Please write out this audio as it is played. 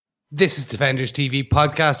This is Defenders TV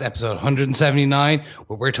Podcast, episode 179,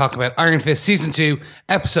 where we're talking about Iron Fist Season 2,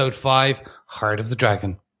 Episode 5, Heart of the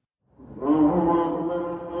Dragon.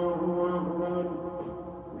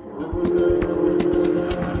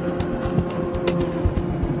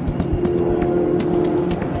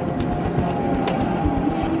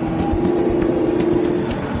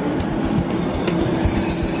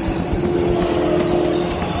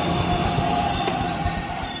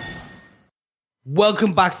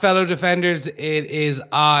 Welcome back, fellow Defenders. It is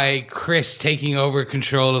I, Chris, taking over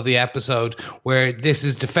control of the episode, where this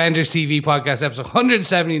is Defenders TV Podcast, episode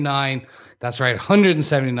 179. That's right,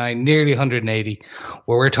 179, nearly 180,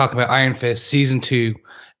 where we're talking about Iron Fist Season 2,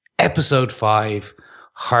 Episode 5,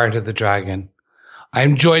 Heart of the Dragon.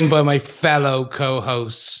 I'm joined by my fellow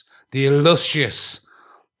co-hosts, the illustrious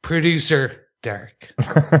producer, Derek.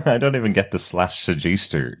 I don't even get the slash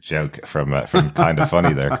seducer joke from Kind of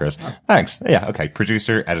Funny there, Chris. Thanks. Yeah, okay.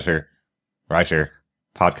 Producer, editor, writer,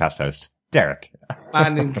 podcast host, Derek.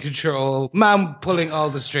 Man in control, man pulling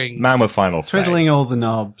all the strings. Man with final say. Twiddling all the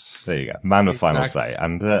knobs. There you go. Man with final say.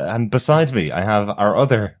 And beside me, I have our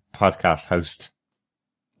other podcast host.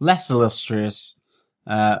 Less illustrious,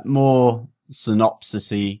 more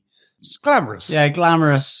synopsis-y. It's glamorous. Yeah,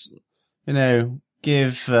 glamorous,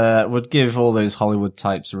 would give all those Hollywood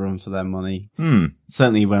types a run for their money.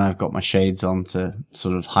 Certainly when I've got my shades on to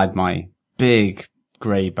sort of hide my big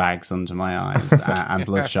grey bags under my eyes and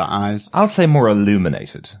bloodshot eyes. I'll say more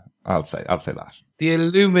illuminated. I'll say that. The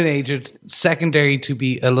illuminated, secondary to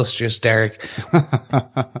be illustrious Derek.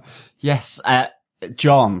 Yes,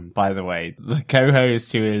 John, by the way, the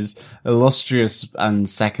co-host who is illustrious and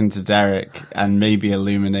second to Derek and maybe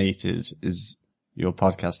illuminated is your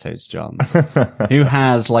podcast host, John, who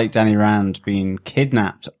has, like Danny Rand, been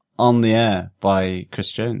kidnapped on the air by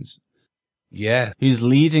Chris Jones. Yes. Who's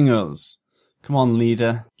leading us. Come on,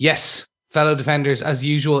 leader. Yes, fellow Defenders, as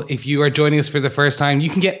usual, if you are joining us for the first time, you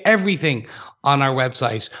can get everything on our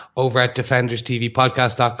website over at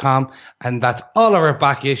defenderstvpodcast.com, and that's all of our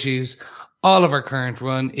back issues, all of our current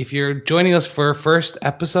run. If you're joining us for our first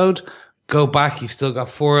episode, go back. You've still got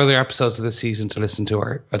 4 other episodes of the season to listen to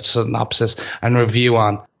our synopsis and review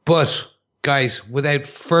on. But, guys, without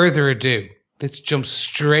further ado, let's jump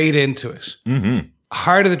straight into it.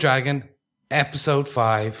 Heart of the Dragon, Episode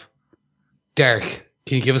 5. Derek,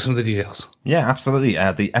 can you give us some of the details? Yeah, absolutely.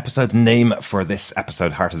 The episode name for this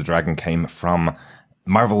episode, Heart of the Dragon, came from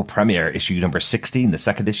Marvel Premiere issue number 16, the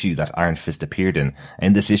second issue that Iron Fist appeared in.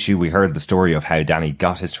 In this issue, we heard the story of how Danny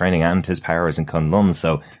got his training and his powers in Kunlun,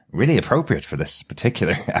 so really appropriate for this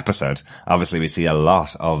particular episode. Obviously, we see a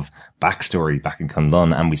lot of backstory back in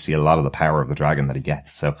Kunlun, and we see a lot of the power of the dragon that he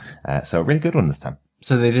gets. So a really good one this time.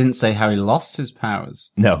 So they didn't say how he lost his powers?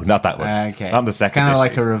 No, not that one. Okay. Not the second It's kind of issue.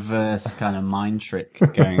 like a reverse kind of mind trick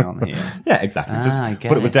going on here. Yeah, exactly. I get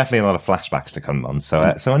but it was it. definitely a lot of flashbacks to Kunlun, so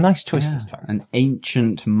a nice choice this time. An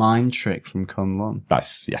ancient mind trick from Kunlun.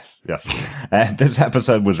 Nice, yes. This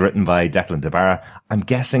episode was written by Declan DeBarra. I'm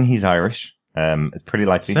guessing he's Irish. It's pretty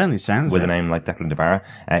likely. Certainly sounds with it. a name like Declan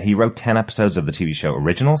DeBarra. He wrote 10 episodes of the TV show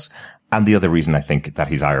Originals, and the other reason I think that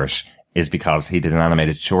he's Irish is because he did an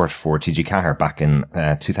animated short for TG Ceathair back in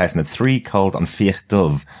 2003 called An Fíoch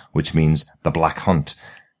Dubh, which means The Black Hunt.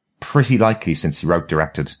 Pretty likely, since he wrote,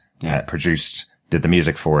 directed, produced, did the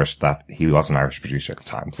music for it, that he was an Irish producer at the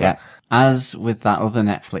time. So. Yeah. As with that other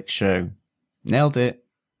Netflix show. Nailed it.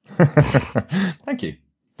 Thank you.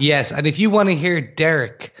 Yes, and if you want to hear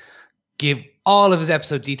Derek give all of his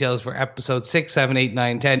episode details for episode 6, 7, 8,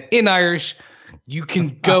 9, 10 in Irish, you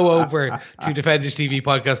can go over to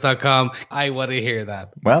defenderstvpodcast.com. I want to hear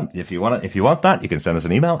that. Well, if you want that, you can send us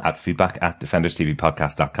an email at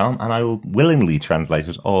feedback@defenderstvpodcast.com, and I will willingly translate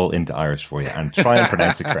it all into Irish for you and try and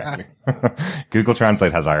pronounce it correctly. Google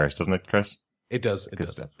Translate has Irish, doesn't it, Chris? It does. It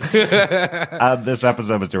does. This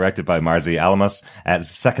episode was directed by Marzi Almas. It's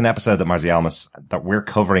the second episode that Marzi Almas that we're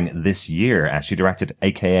covering this year. She directed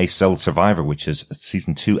AKA Soul Survivor, which is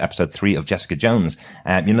season 2, episode 3 of Jessica Jones.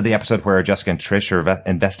 The episode where Jessica and Trish are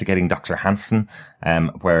investigating Dr. Hansen,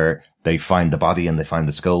 where they find the body and they find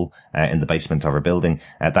the skull in the basement of her building.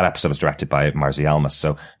 That episode was directed by Marzi Almas.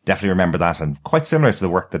 So definitely remember that, and quite similar to the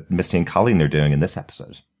work that Misty and Colleen are doing in this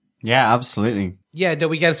episode. Yeah, absolutely. Yeah, no,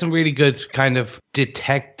 we get some really good kind of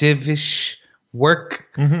detective-ish work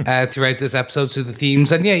throughout this episode. So the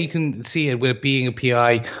themes, and yeah, you can see it with it being a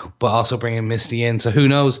PI, but also bringing Misty in. So who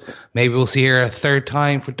knows? Maybe we'll see her a third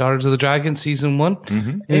time for Daughters of the Dragon season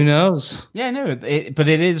 1. Who knows? Yeah, no, but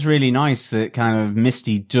it is really nice that kind of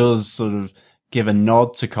Misty does sort of give a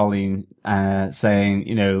nod to Colleen,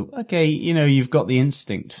 saying, okay, you've got the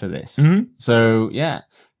instinct for this. So yeah,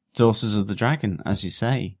 Daughters of the Dragon, as you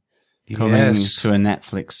say. coming Yes. to a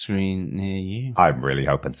Netflix screen near you. I'm really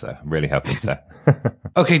hoping so.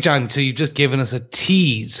 Okay, John, so you've just given us a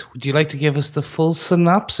tease. Would you like to give us the full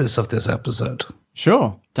synopsis of this episode?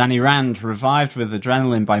 Sure. Danny Rand, revived with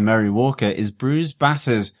adrenaline by Mary Walker, is bruised,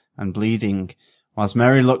 battered, and bleeding. Whilst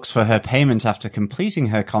Mary looks for her payment after completing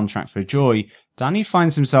her contract for Joy, Danny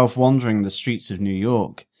finds himself wandering the streets of New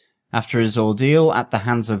York. After his ordeal at the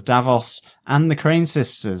hands of Davos and the Crane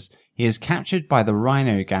sisters, he is captured by the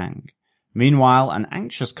Rhino Gang. Meanwhile, an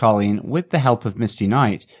anxious Colleen, with the help of Misty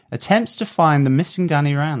Knight, attempts to find the missing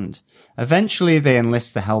Danny Rand. Eventually, they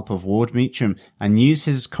enlist the help of Ward Meacham and use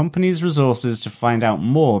his company's resources to find out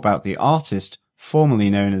more about the artist formerly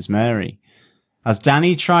known as Mary. As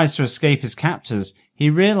Danny tries to escape his captors, he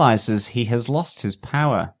realizes he has lost his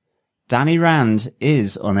power. Danny Rand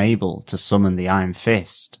is unable to summon the Iron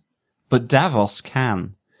Fist, but Davos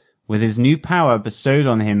can. With his new power bestowed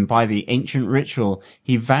on him by the ancient ritual,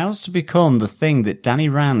 he vows to become the thing that Danny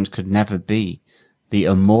Rand could never be, the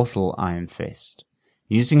immortal Iron Fist.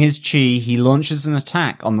 Using his chi, he launches an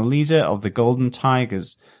attack on the leader of the Golden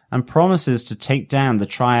Tigers and promises to take down the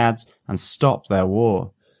Triads and stop their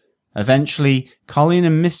war. Eventually, Colleen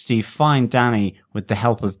and Misty find Danny with the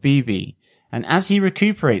help of BB, and as he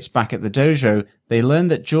recuperates back at the dojo, they learn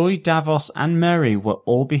that Joy, Davos, and Mary were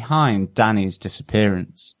all behind Danny's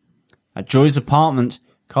disappearance. At Joy's apartment,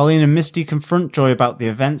 Colleen and Misty confront Joy about the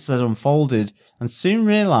events that unfolded and soon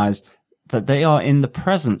realize that they are in the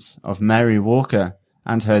presence of Mary Walker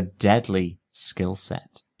and her deadly skill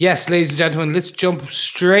set. Yes, ladies and gentlemen, let's jump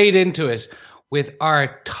straight into it with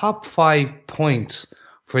our top 5 points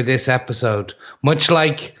for this episode, much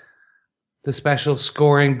like the special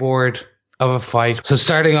scoring board of a fight. So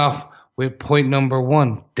starting off with point number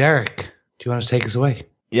 1, Derek, do you want to take us away?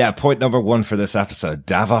 Yeah, point number 1 for this episode.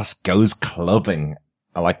 Davos goes clubbing.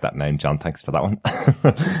 I like that name, John. Thanks for that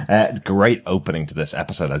one. Great opening to this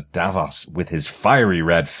episode as Davos, with his fiery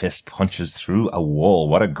red fist, punches through a wall.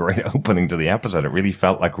 What a great opening to the episode. It really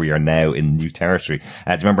felt like we are now in new territory.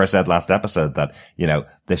 Do you remember I said last episode that,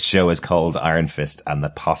 this show is called Iron Fist and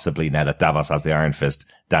that possibly now that Davos has the Iron Fist,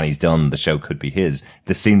 Danny's done, the show could be his.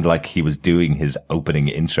 This seemed like he was doing his opening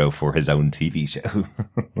intro for his own TV show.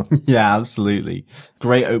 Yeah, absolutely.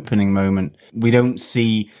 Great opening moment. We don't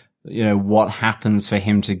see what happens for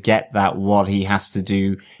him to get that, what he has to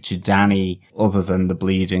do to Danny other than the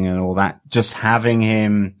bleeding and all that. Just having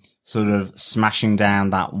him sort of smashing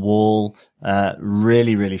down that wall,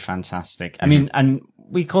 really, really fantastic. I mean, and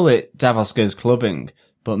we call it Davos Goes Clubbing,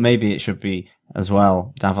 but maybe it should be as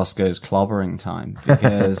well Davos Goes Clobbering time,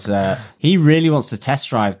 because, he really wants to test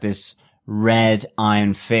drive this red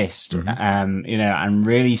Iron Fist, and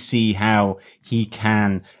really see how he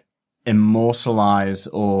can immortalize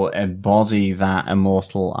or embody that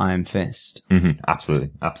immortal Iron Fist.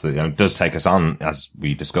 Absolutely. And it does take us on, as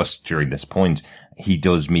we discussed during this point. He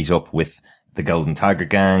does meet up with the Golden Tiger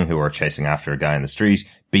gang who are chasing after a guy in the street,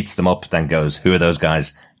 beats them up, then goes, who are those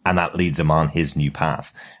guys? And that leads him on his new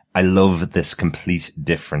path. I love this complete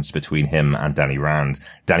difference between him and Danny Rand.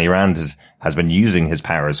 Danny Rand has been using his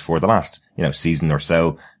powers for the last, season or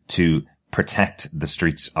so to protect the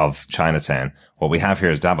streets of Chinatown. What we have here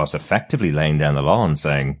is Davos effectively laying down the law and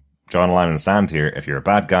saying, drawing a line in the sand here, if you're a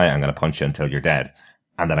bad guy, I'm going to punch you until you're dead.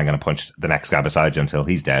 And then I'm going to punch the next guy beside you until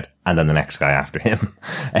he's dead. And then the next guy after him.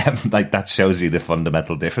 That shows you the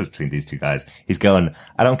fundamental difference between these two guys. He's going,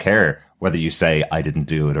 I don't care whether you say I didn't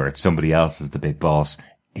do it or it's somebody else is the big boss.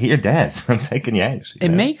 You're dead. I'm taking you out. It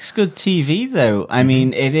makes good TV though. I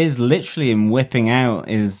mean, it is literally him whipping out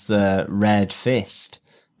his, red fist.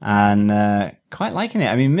 And quite liking it.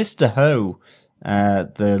 I mean, Mr. Ho,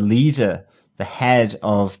 the leader, the head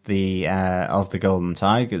of the Golden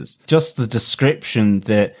Tigers, just the description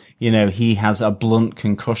that, he has a blunt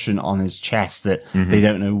concussion on his chest that they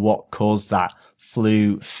don't know what caused that,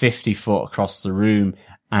 flew 50 foot across the room,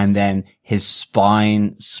 and then his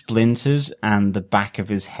spine splintered and the back of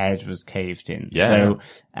his head was caved in. Yeah. So,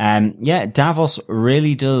 Davos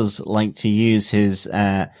really does like to use his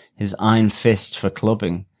Iron Fist for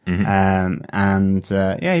clubbing. He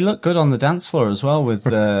looked good on the dance floor as well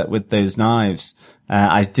with those knives.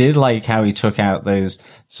 I did like how he took out those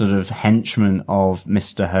sort of henchmen of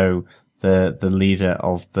Mr. Ho, the leader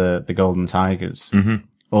of the Golden Tigers.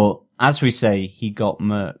 Or, as we say, he got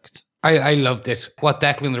murked. I loved it. What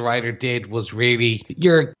Declan the writer did was really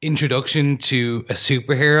your introduction to a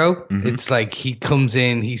superhero. It's like he comes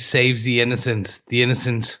in, he saves the innocent. The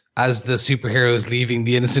innocent, as the superhero is leaving,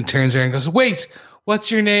 the innocent turns around and goes, wait, what's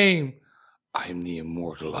your name? I'm the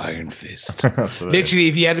immortal Iron Fist. Literally,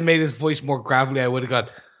 if he had made his voice more gravelly, I would have gone,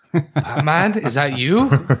 Batman, is that you?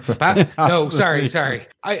 No, sorry.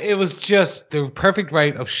 It was just the perfect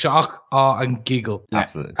right of shock, awe, and giggle.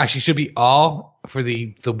 Absolutely. Actually, should be awe for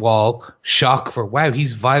the wall, shock for, wow,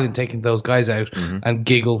 he's violent taking those guys out, and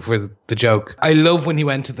giggle for the joke. I love when he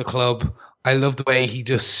went to the club. I love the way he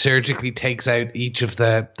just surgically takes out each of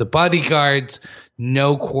the bodyguards,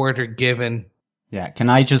 no quarter given. Yeah, can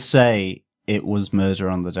I just say it was murder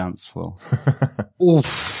on the dance floor?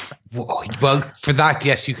 Oof. Well, for that,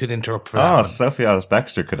 yes, you could interrupt for that. Oh, Sophie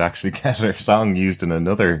Ellis-Bextor could actually get her song used in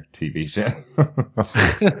another TV show.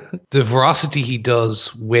 The veracity he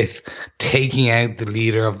does with taking out the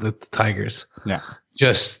leader of the Tigers. Yeah.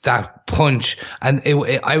 Just that punch. And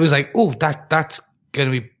I was like, oh, that's going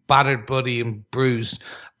to be battered, bloody, and bruised.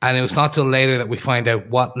 And it was not till later that we find out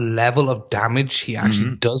what level of damage he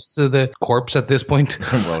actually does to the corpse at this point.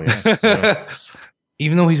 Well, yeah.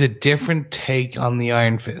 Even though he's a different take on the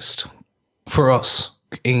Iron Fist for us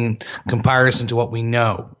in comparison to what we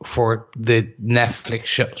know for the Netflix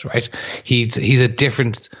shows, right? He's a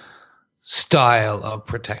different style of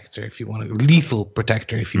protector, if you want to, lethal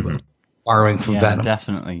protector, if you will, borrowing from Venom.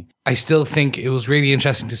 Definitely. I still think it was really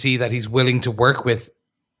interesting to see that he's willing to work with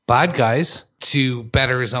bad guys to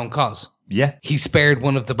better his own cause. Yeah. He spared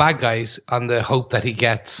one of the bad guys on the hope that he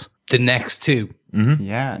gets the next two.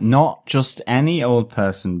 Yeah, not just any old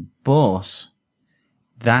person, but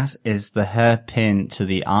that is the hairpin to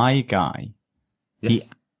the eye guy. Yes.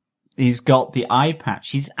 He's got the eye patch.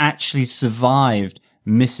 He's actually survived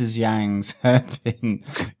Mrs. Yang's hairpin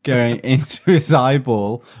going into his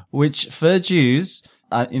eyeball, which for Jews,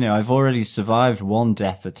 I've already survived one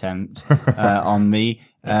death attempt on me.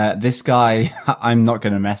 This guy, I'm not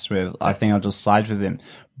going to mess with. I think I'll just side with him.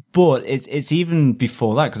 But it's even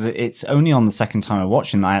before that, because it's only on the second time I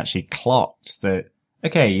watched him that I actually clocked that,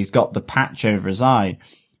 okay, he's got the patch over his eye.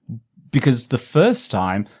 Because the first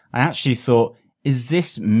time I actually thought, is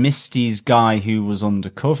this Misty's guy who was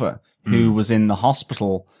undercover, who was in the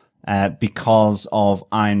hospital, because of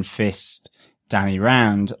Iron Fist Danny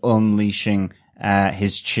Rand unleashing,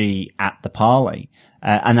 his chi at the parley?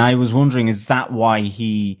 And I was wondering, is that why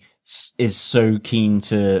he is so keen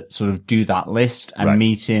to sort of do that list and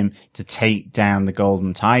meet him to take down the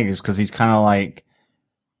Golden Tigers? Because he's kind of like,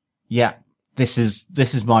 yeah, this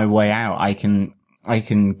is my way out. I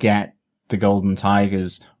can get the Golden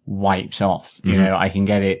Tigers wiped off. You know, I can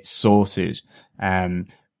get it sorted.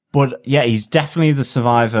 But yeah, he's definitely the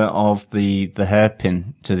survivor of the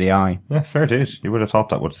hairpin to the eye. Yeah, fair dude. You would have thought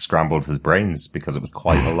that would have scrambled his brains because it was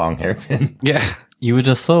quite a long hairpin. Yeah. You would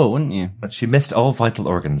have thought, wouldn't you? But she missed all vital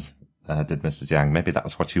organs, did Mrs. Yang. Maybe that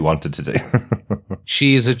was what she wanted to do.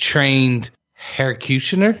 She is a trained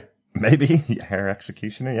haircutioner. Maybe. Hair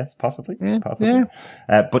executioner, yes, possibly. Possibly.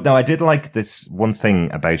 Yeah. But no, I did like this one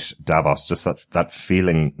thing about Davos, just that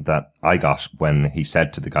feeling that I got when he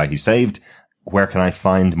said to the guy he saved, where can I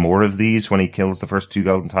find more of these, when he kills the first two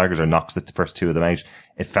Golden Tigers or knocks the first two of them out.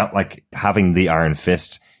 It felt like having the Iron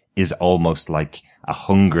Fist is almost like a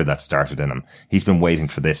hunger that started in him. He's been waiting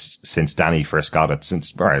for this since Danny first got it,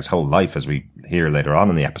 since his whole life, as we hear later on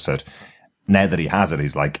in the episode. Now that he has it,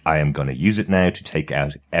 he's like, I am going to use it now to take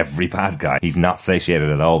out every bad guy. He's not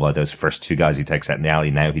satiated at all by those first two guys he takes out in the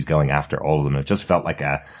alley. Now he's going after all of them. It just felt like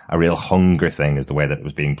a real hunger thing, is the way that it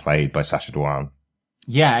was being played by Sacha Dhawan.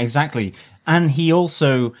 Yeah, exactly. And he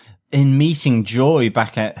also, in meeting Joy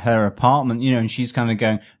back at her apartment, and she's kind of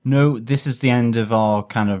going, no, this is the end of our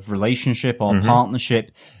kind of relationship, our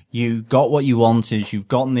partnership. You got what you wanted. You've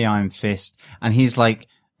gotten the Iron Fist. And he's like,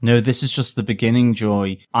 no, this is just the beginning,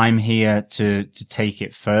 Joy. I'm here to take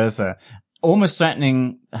it further. Almost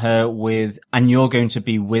threatening her with, and you're going to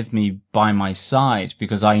be with me by my side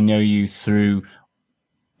because I know you through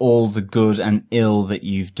all the good and ill that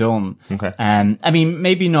you've done. Okay. I mean,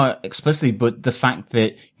 maybe not explicitly, but the fact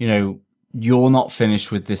that, you're not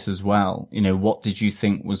finished with this as well. What did you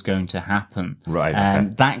think was going to happen? Right.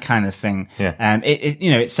 Okay. That kind of thing. Yeah.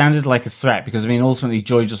 It sounded like a threat because, ultimately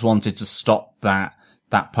Joy just wanted to stop that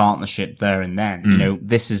partnership there and then.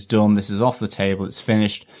 This is done. This is off the table. It's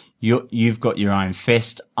finished. You've got your Iron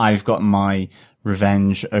Fist. I've got my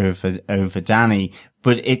revenge over Danny.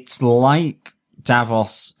 But it's like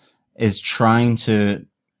Davos is trying to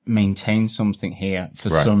maintain something here for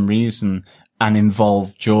some reason and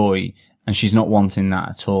involve Joy, and she's not wanting that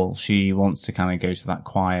at all. She wants to kind of go to that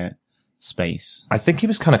quiet space. I think he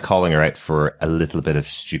was kind of calling her out for a little bit of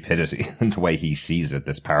stupidity in the way he sees it,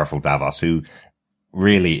 this powerful Davos, who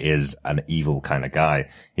really is an evil kind of guy.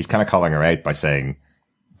 He's kind of calling her out by saying,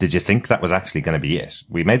 did you think that was actually going to be it?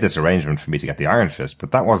 We made this arrangement for me to get the Iron Fist, but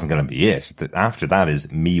that wasn't going to be it. After that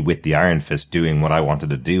is me with the Iron Fist doing what I wanted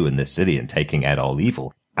to do in this city and taking out all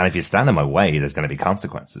evil. And if you stand in my way, there's going to be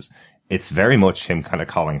consequences. It's very much him kind of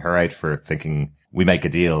calling her out for thinking, we make a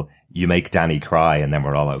deal, you make Danny cry, and then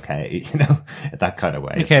we're all okay, that kind of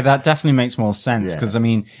way. Okay, that definitely makes more sense, because, I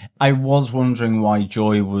mean, I was wondering why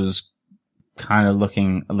Joy was kind of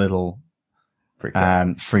looking a little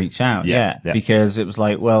freaked out. Yeah, because it was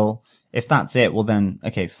like, well, if that's it, well then,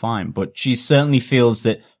 okay, fine. But she certainly feels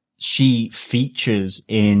that she features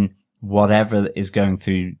in whatever is going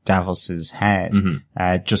through Davos's head,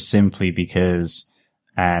 just simply because,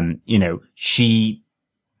 she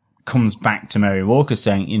comes back to Mary Walker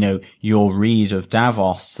saying, your read of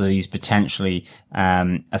Davos, that he's potentially,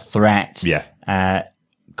 a threat,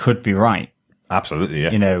 could be right. Absolutely.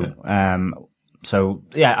 Yeah. So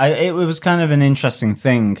yeah, it was kind of an interesting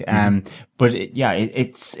thing. But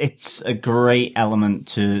it's a great element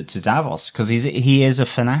to Davos, because he is a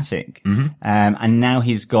fanatic. And now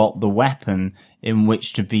he's got the weapon in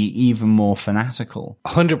which to be even more fanatical.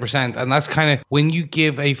 100%. And that's kind of when you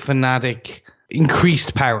give a fanatic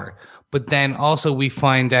increased power, but then also we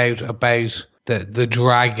find out about the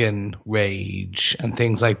dragon rage and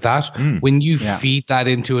things like that. When you feed that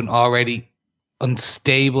into an already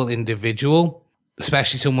unstable individual,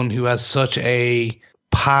 especially someone who has such a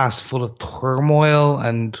past full of turmoil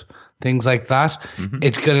and things like that,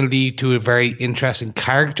 it's going to lead to a very interesting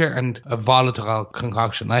character and a volatile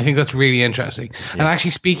concoction. I think that's really interesting. And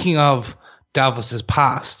actually, speaking of Davos's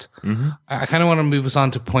past, I kind of want to move us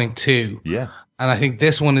on to point 2. Yeah. And I think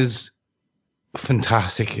this one is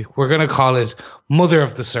fantastic. We're going to call it Mother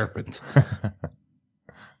of the Serpent.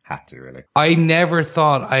 Had to, really. I never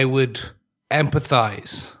thought I would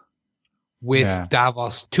empathize with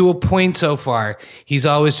Davos to a point so far. He's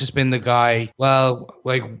always just been the guy, well,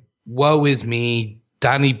 like, woe is me,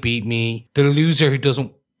 Danny beat me, the loser who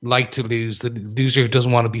doesn't like to lose, the loser who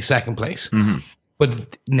doesn't want to be second place.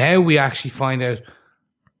 But now we actually find out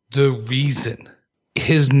the reason.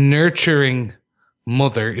 His nurturing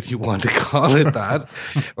mother, if you want to call it that,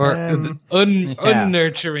 or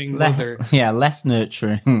unnurturing mother. Less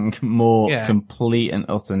nurturing, more complete and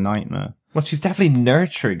utter nightmare. Well, she's definitely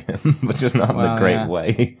nurturing him, but just not in a great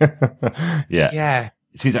way. Yeah.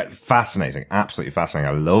 She's fascinating, absolutely fascinating.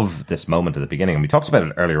 I love this moment at the beginning. And we talked about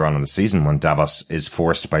it earlier on in the season when Davos is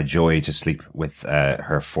forced by Joy to sleep with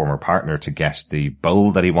her former partner to get the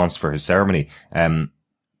bowl that he wants for his ceremony.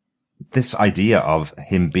 This idea of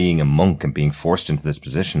him being a monk and being forced into this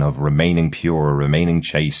position of remaining pure, remaining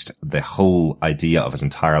chaste, the whole idea of his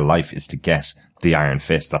entire life is to get the Iron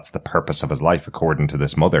Fist. That's the purpose of his life, according to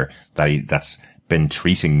this mother, that's been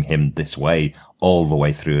treating him this way all the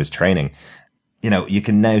way through his training. You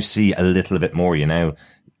can now see a little bit more,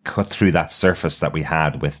 cut through that surface that we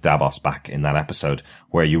had with Davos back in that episode,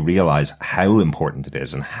 where you realize how important it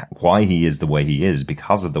is and why he is the way he is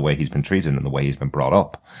because of the way he's been treated and the way he's been brought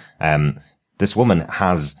up. This woman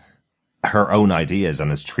has her own ideas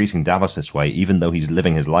and is treating Davos this way, even though he's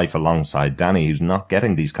living his life alongside Danny, who's not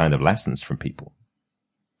getting these kind of lessons from people.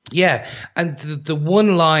 Yeah. And the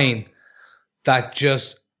one line that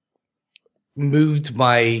just moved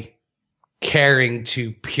my caring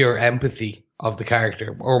to pure empathy of the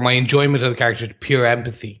character, or my enjoyment of the character to pure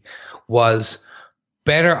empathy, was,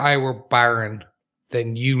 better I were barren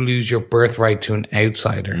than you lose your birthright to an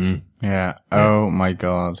outsider. Yeah. Oh my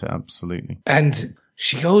God. Absolutely. And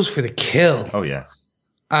she goes for the kill. Oh yeah.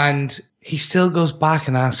 And he still goes back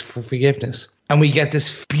and asks for forgiveness. And we get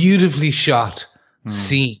this beautifully shot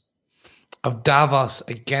scene of Davos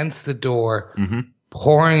against the door,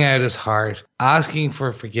 pouring out his heart, asking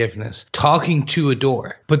for forgiveness, talking to a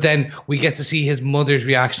door. But then we get to see his mother's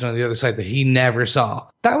reaction on the other side that he never saw.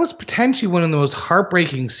 That was potentially one of the most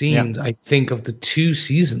heartbreaking scenes, I think, of the 2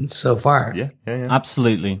 seasons so far. Yeah.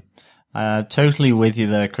 Absolutely. Totally with you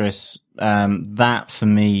there, Chris. That for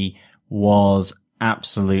me was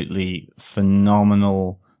absolutely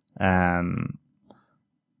phenomenal,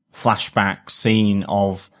 flashback scene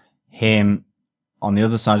of him on the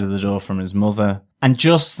other side of the door from his mother. And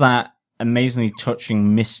just that amazingly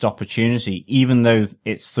touching missed opportunity, even though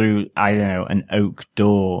it's through, I don't know, an oak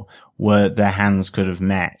door where their hands could have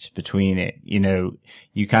met between it.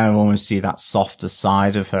 You kind of almost see that softer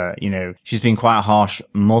side of her. She's been quite a harsh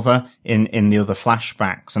mother in the other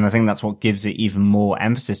flashbacks. And I think that's what gives it even more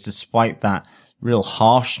emphasis, despite that real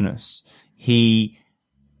harshness. He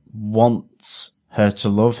wants her to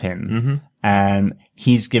love him.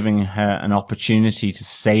 He's giving her an opportunity to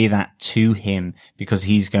say that to him because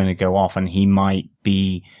he's going to go off and he might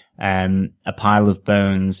be a pile of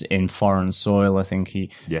bones in foreign soil, I think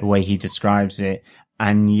the way he describes it.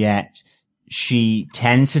 And yet she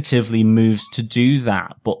tentatively moves to do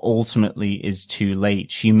that, but ultimately is too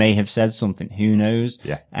late. She may have said something, who knows?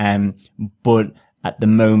 Yeah. But at the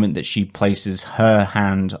moment that she places her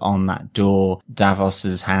hand on that door,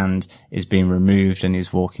 Davos's hand is being removed and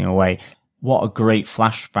he's walking away. What a great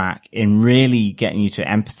flashback in really getting you to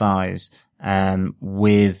empathize,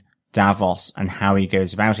 with Davos and how he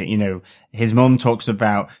goes about it. You know, his mum talks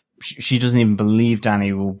about she doesn't even believe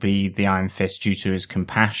Dany will be the Iron Fist due to his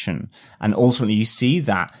compassion. And ultimately you see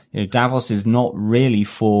that, you know, Davos is not really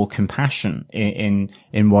for compassion in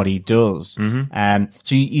what he does. Mm-hmm.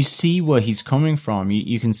 So you see where he's coming from.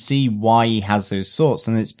 You can see why he has those thoughts,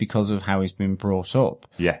 and it's because of how he's been brought up.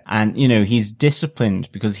 Yeah. And, you know, he's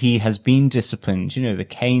disciplined because he has been disciplined, you know, the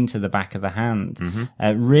cane to the back of the hand.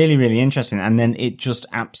 Mm-hmm. Really, really interesting. And then it just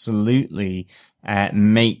absolutely,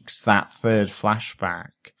 makes that third flashback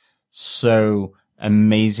so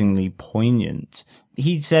amazingly poignant.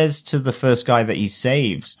 He says to the first guy that he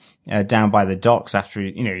saves, down by the docks after,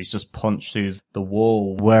 you know, he's just punched through the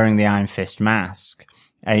wall wearing the Iron Fist mask.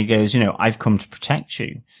 He goes, you know, I've come to protect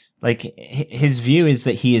you. Like, his view is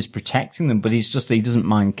that he is protecting them, but he doesn't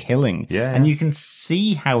mind killing. Yeah. And you can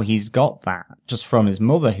see how he's got that just from his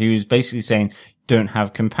mother, who's basically saying, don't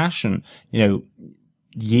have compassion, you know,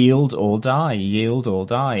 yield or die, yield or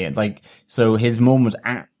die. Like, so his mum would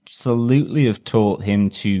absolutely have taught him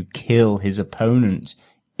to kill his opponent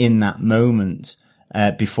in that moment,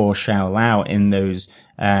 before Shao Lao in those,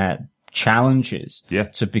 challenges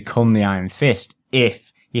to become the Iron Fist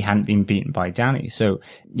if he hadn't been beaten by Dany. So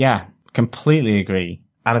yeah, completely agree.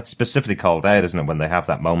 And it's specifically called out, isn't it, when they have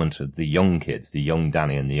that moment of the young kids, the young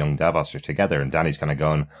Dany and the young Davos are together, and Dany's kind of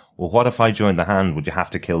going, well, what if I joined the Hand? Would you have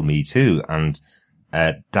to kill me too? And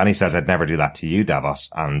Dany says, I'd never do that to you, Davos.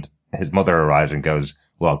 And his mother arrives and goes,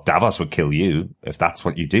 well, Davos would kill you if that's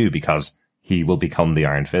what you do, because he will become the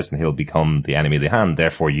Iron Fist and he'll become the enemy of the Hand.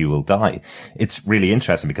 Therefore, you will die. It's really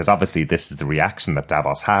interesting because obviously this is the reaction that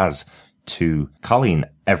Davos has to Colleen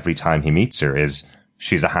every time he meets her is,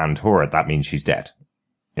 she's a Hand whore. That means she's dead.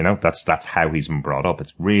 You know, that's how he's been brought up.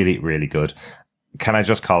 It's really, really good. Can I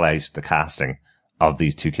just call out the casting of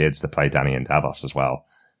these two kids that play Dany and Davos as well?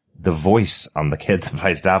 The voice on the kid that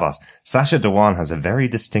plays Davos. Sacha Dhawan has a very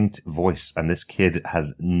distinct voice, and this kid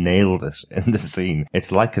has nailed it in the scene.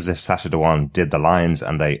 It's like as if Sacha Dhawan did the lines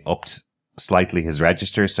and they upped slightly his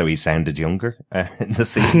register so he sounded younger in the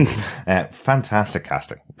scene. Fantastic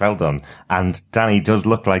casting. Well done. And Dany does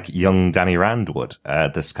look like young Dany Rand would.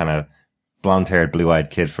 This kind of blonde-haired, blue-eyed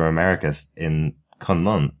kid from America in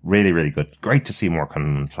Kunlun. Really, really good. Great to see more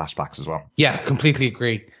Kunlun flashbacks as well. Yeah, completely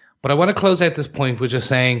agree. But I want to close out this point with just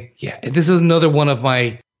saying, yeah, this is another one of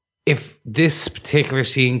my, if this particular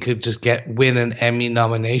scene could just win an Emmy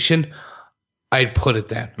nomination, I'd put it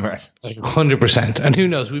down. Right. Like 100%. And who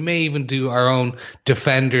knows, we may even do our own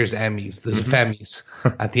Defenders Emmys, the Defemmies,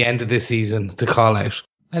 at the end of this season to call out.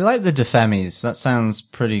 I like the Defemmies. That sounds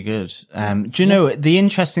pretty good. Do you know, the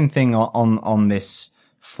interesting thing on this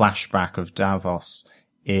flashback of Davos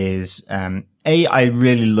is, I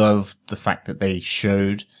really love the fact that they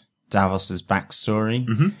showed Davos's backstory.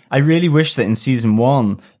 Mm-hmm. I really wish that in season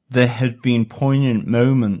 1 there had been poignant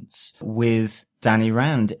moments with Dany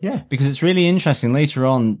Rand. Yeah. Because it's really interesting. Later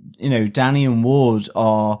on, you know, Dany and Ward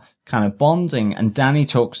are kind of bonding, and Dany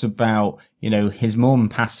talks about, you know, his mum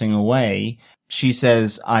passing away. She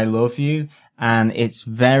says, I love you. And it's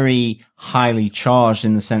very highly charged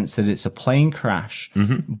in the sense that it's a plane crash.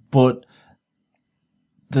 Mm-hmm. But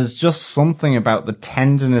there's just something about the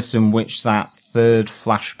tenderness in which that third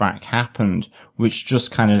flashback happened, which just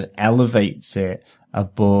kind of elevates it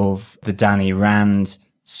above the Dany Rand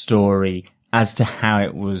story as to how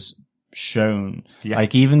it was shown. Yeah.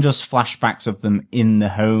 Like even just flashbacks of them in the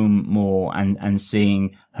home more and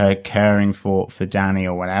seeing her caring for Dany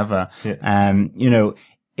or whatever. Yeah. You know,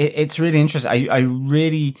 it's really interesting. I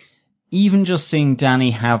really, even just seeing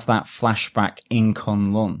Dany have that flashback in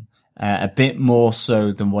Kunlun, a bit more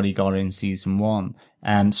so than what he got in season 1.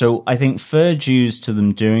 So I think fair dues to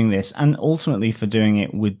them doing this, and ultimately for doing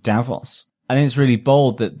it with Davos. I think it's really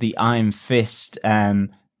bold that the Iron Fist,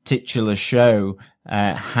 titular show,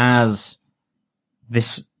 has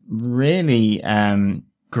this really,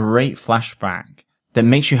 great flashback that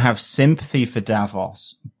makes you have sympathy for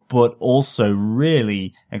Davos, but also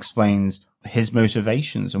really explains his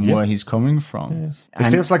motivations and where he's coming from. Yeah.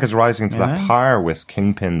 It feels like it's rising to that Yeah. par with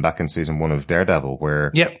Kingpin back in season 1 of Daredevil,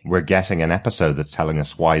 where we're getting an episode that's telling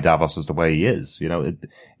us why Davos is the way he is. You know,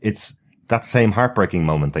 it's that same heartbreaking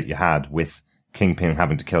moment that you had with Kingpin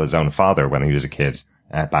having to kill his own father when he was a kid,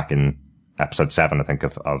 back in episode 7, I think,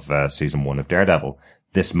 of season 1 of Daredevil.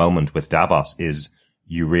 This moment with Davos is,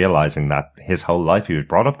 you realizing that his whole life he was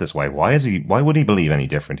brought up this way. Why would he believe any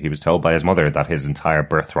different? He was told by his mother that his entire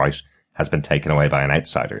birthright has been taken away by an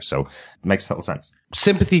outsider. So it makes total sense.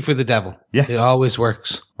 Sympathy for the devil. Yeah. It always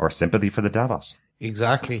works. Or sympathy for the Davos.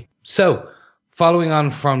 Exactly. So, following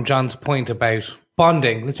on from John's point about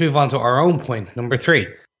bonding, let's move on to our own point, number 3.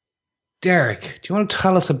 Derek, do you want to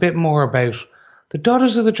tell us a bit more about the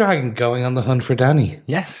Daughters of the Dragon going on the hunt for Dany?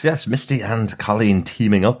 Yes. Misty and Colleen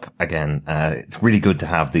teaming up again. It's really good to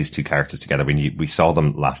have these two characters together. We saw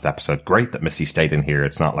them last episode. Great that Misty stayed in here.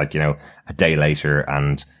 It's not like, a day later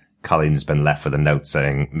and Colleen's been left with a note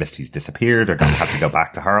saying Misty's disappeared or going to have to go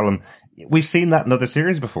back to Harlem. We've seen that in other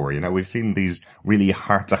series before. We've seen these really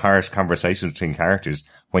heart-to-heart conversations between characters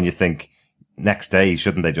when you think, next day,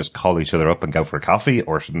 shouldn't they just call each other up and go for a coffee?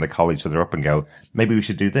 Or shouldn't they call each other up and go, maybe we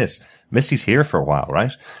should do this? Misty's here for a while,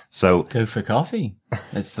 right? So go for coffee.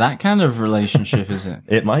 It's that kind of relationship, is it?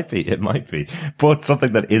 It might be. But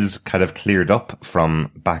something that is kind of cleared up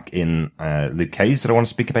from back in Luke Cage that I want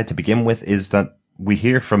to speak about to begin with is that we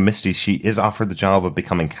hear from Misty she is offered the job of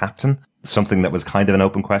becoming captain. Something that was kind of an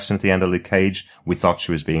open question at the end of Luke Cage. We thought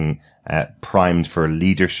she was being primed for a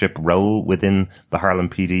leadership role within the Harlem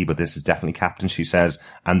PD, but this is definitely captain, she says.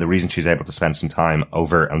 And the reason she's able to spend some time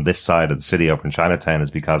over on this side of the city, over in Chinatown,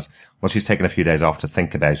 is because, well, she's taken a few days off to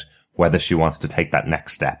think about whether she wants to take that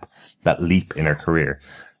next step, that leap in her career.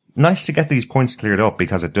 Nice to get these points cleared up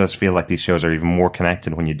because it does feel like these shows are even more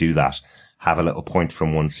connected when you do that. Have a little point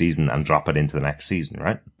from one season and drop it into the next season,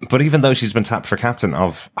 right? But even though she's been tapped for captain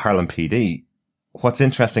of Harlem PD, what's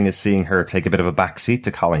interesting is seeing her take a bit of a back seat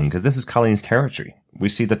to Colleen, because this is Colleen's territory. We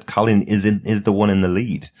see that Colleen is the one in the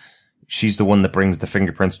lead. She's the one that brings the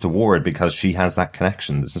fingerprints to Ward because she has that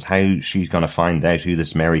connection. This is how she's going to find out who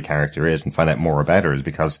this Mary character is and find out more about her, is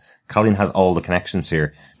because Colleen has all the connections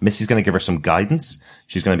here. Missy's going to give her some guidance.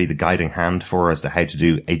 She's going to be the guiding hand for her as to how to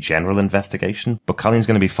do a general investigation. But Colleen's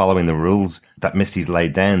going to be following the rules that Misty's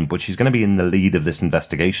laid down, but she's going to be in the lead of this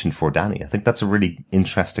investigation for Dany. I think that's a really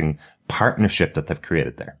interesting partnership that they've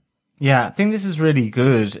created there. Yeah, I think this is really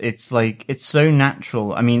good. It's like, it's so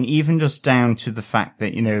natural. I mean, even just down to the fact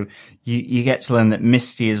that, you get to learn that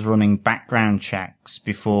Misty is running background checks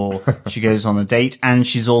before she goes on a date. And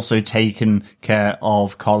she's also taken care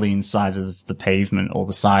of Colleen's side of the pavement or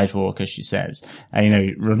the sidewalk, as she says,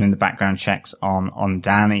 running the background checks on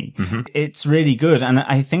Dany. Mm-hmm. It's really good. And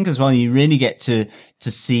I think as well, you really get to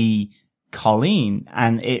see Colleen,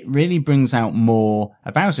 and it really brings out more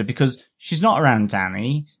about her because she's not around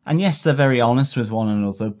Dany. And yes, they're very honest with one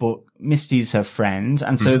another, but Misty's her friend.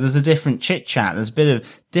 And so there's a different chit chat. There's a bit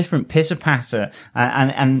of different pitter patter.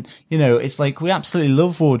 And, it's like we absolutely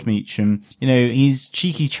love Ward Meacham. He's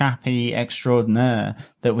cheeky chappy extraordinaire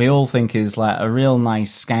that we all think is like a real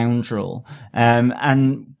nice scoundrel.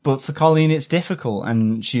 But for Colleen, it's difficult.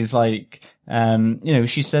 And she's like,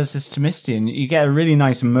 she says this to Misty, and you get a really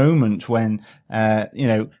nice moment when,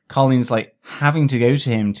 Colleen's like having to go to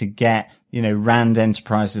him to get, Rand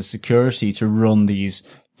Enterprises security to run these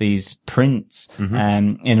prints,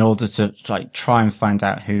 in order to like try and find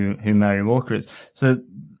out who Mary Walker is. So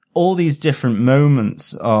all these different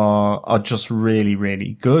moments are just really,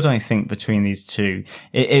 really good, I think, between these two.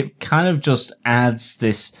 It kind of just adds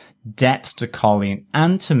this depth to Colleen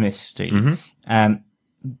and to Misty.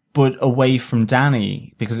 But away from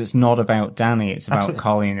Dany, because it's not about Dany, it's about Absolutely.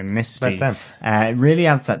 Colleen and Misty. It really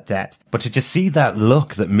adds that depth. But did you see that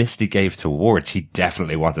look that Misty gave to Ward? She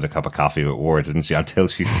definitely wanted a cup of coffee with Ward, didn't she? Until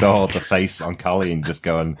she saw the face on Colleen just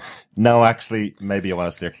going, no, actually, maybe I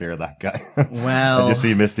want to steer clear of that guy. Well. And you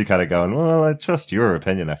see Misty kind of going, well, I trust your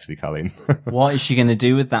opinion, actually, Colleen. What is she going to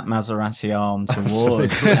do with that Maserati arm to Ward?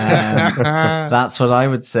 That's what I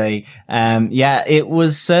would say. It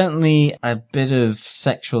was certainly a bit of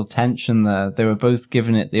sexual tension there. They were both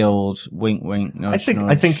giving it the old wink, wink, nudge,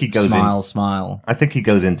 I think he goes smile. I think he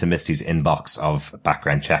goes into Misty's inbox of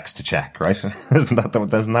background checks to check, right? Isn't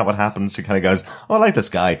that what happens? She kind of goes, oh, I like this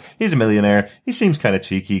guy. He's a millionaire. He seems kind of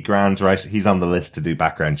cheeky, grand, right? He's on the list to do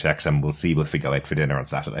background checks, and we'll see if we go out for dinner on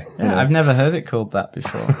Saturday. Yeah, I've never heard it called that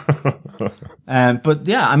before. But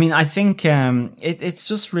yeah, I mean, I think, it's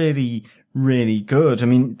just really, really good. I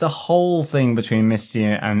mean, the whole thing between Misty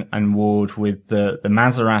and Ward with the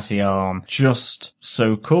Maserati arm, just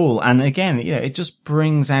so cool. And again, it just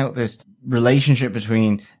brings out this relationship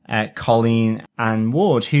between, Colleen and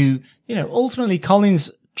Ward, who, ultimately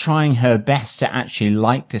Colleen's trying her best to actually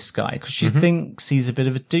like this guy because she thinks he's a bit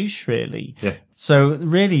of a douche, really. Yeah. So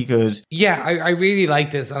really good. Yeah, I really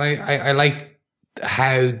like this, and I like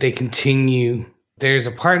how they continue there's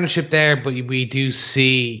a partnership there, but we do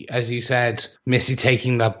see, as you said, Misty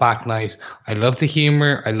taking that back night. I love the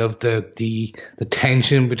humor. I love the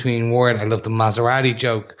tension between Ward. I love the Maserati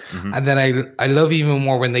joke. And then I love even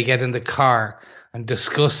more when they get in the car and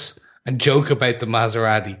discuss and joke about the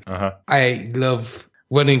Maserati. I love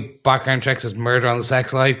running background checks as Murder on the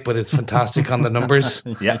Sex Life, but it's fantastic on the numbers.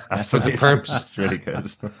 Yeah, absolutely. For the perps. That's really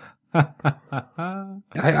good.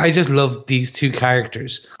 I just love these two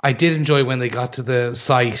characters. I did enjoy when they got to the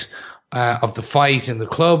site of the fight in the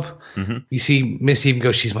club. You see Misty even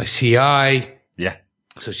go, she's my CI. Yeah.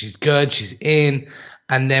 So she's good. She's in.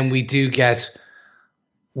 And then we do get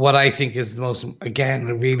what I think is the most, again,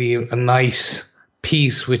 really a nice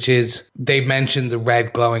piece, which is they mentioned the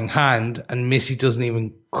red glowing hand, and Missy doesn't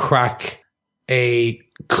even crack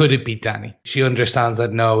could it be Danny? She understands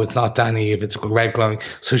that no, it's not Danny if it's red glowing.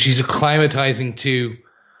 So she's acclimatizing to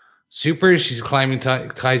supers. She's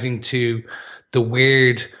acclimatizing to the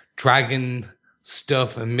weird dragon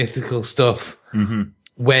stuff and mythical stuff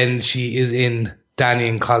when she is in Danny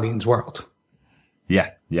and Colleen's world.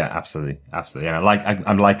 Yeah, absolutely. And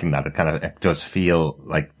I'm liking that. It does feel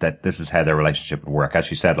like that this is how their relationship would work. As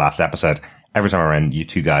you said last episode, every time around you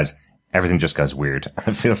two guys, everything just goes weird.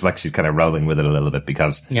 It feels like she's kind of rolling with it a little bit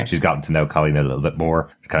because she's gotten to know Colleen a little bit more,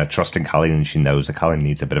 kind of trusting Colleen, and she knows that Colleen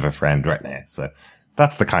needs a bit of a friend right now. So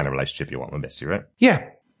that's the kind of relationship you want with Misty, right? Yeah.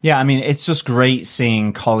 Yeah, I mean, it's just great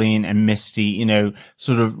seeing Colleen and Misty,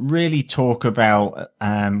 sort of really talk about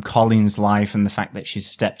Colleen's life and the fact that she's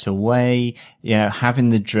stepped away, having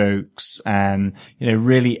the jokes,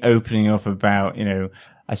 really opening up about,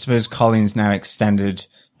 I suppose Colleen's now extended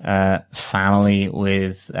family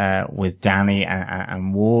with Danny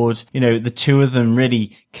and Ward. The two of them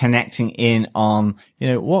really connecting in on,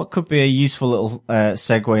 what could be a useful little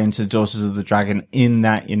segue into Daughters of the Dragon, in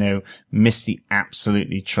that, Misty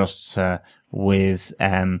absolutely trusts her with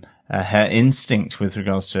her instinct with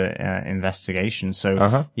regards to investigation.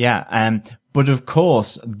 So but of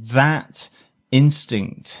course that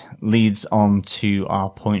instinct leads on to our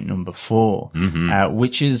point number 4,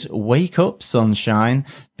 which is wake up, sunshine,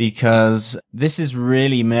 because this is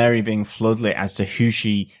really Mary being floodlit as to who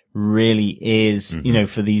she really is,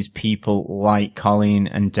 for these people like Colleen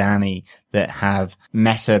and Danny that have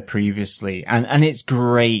met her previously. And it's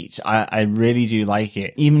great. I really do like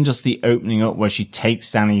it. Even just the opening up where she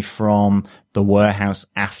takes Danny from the warehouse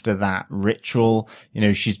after that ritual.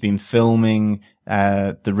 She's been filming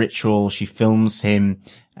the ritual. She films him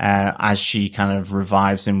as she kind of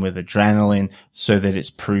revives him with adrenaline so that it's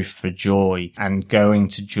proof for Joy, and going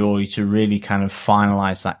to Joy to really kind of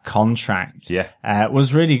finalize that contract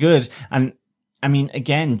was really good. And I mean,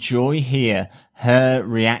 again, Joy here, her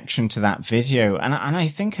reaction to that video, and I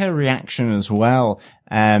think her reaction as well,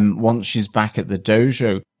 once she's back at the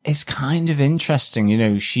dojo, is kind of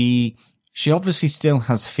interesting. She obviously still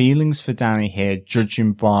has feelings for Danny here,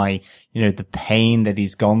 judging by, the pain that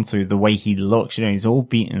he's gone through, the way he looks. He's all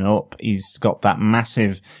beaten up. He's got that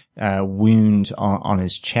massive wound on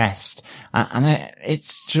his chest. And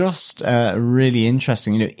it's just really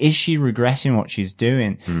interesting. Is she regretting what she's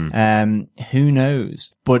doing? Who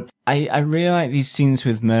knows? But I really like these scenes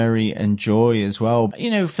with Mary and Joy as well.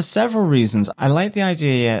 For several reasons. I like the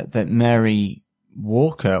idea that Mary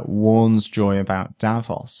Walker warns Joy about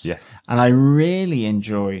Davos. Yeah. And I really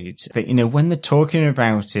enjoyed that, when they're talking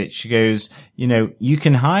about it, she goes, you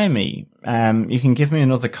can hire me. You can give me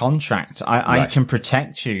another contract. I can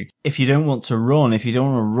protect you. If you don't want to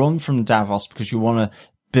run from Davos because you want to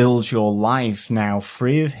build your life now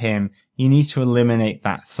free of him, you need to eliminate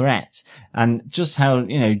that threat. And just how,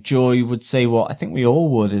 Joy would say what I think we all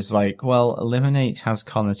would is like, well, eliminate has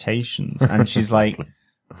connotations. And she's like,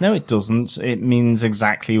 no, it doesn't. It means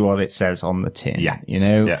exactly what it says on the tin.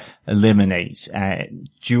 Eliminate.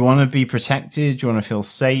 Do you want to be protected? Do you want to feel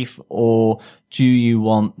safe? Or do you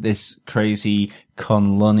want this crazy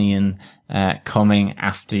Conlunian coming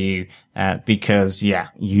after you? Because,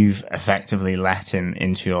 you've effectively let him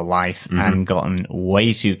into your life and gotten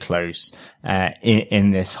way too close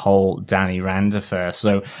in this whole Danny Rand affair.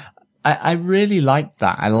 So I really like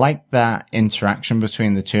that. I like that interaction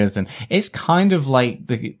between the two of them. It's kind of like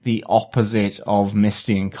the opposite of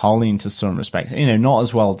Misty and Colleen to some respect. Not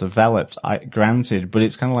as well developed, granted, but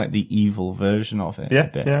it's kind of like the evil version of it.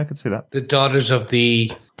 Yeah, I can see that. The Daughters of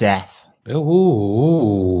the Death.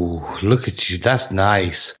 Ooh, look at you. That's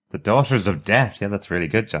nice. The Daughters of Death. Yeah, that's really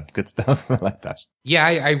good, John. Good stuff. I like that. Yeah,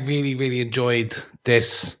 I really, really enjoyed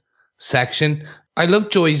this section. I love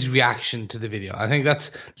Joy's reaction to the video. I think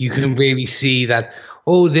you can really see that,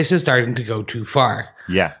 this is starting to go too far.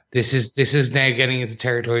 Yeah. This is now getting into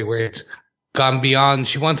territory where it's gone beyond.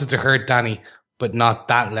 She wanted to hurt Danny, but not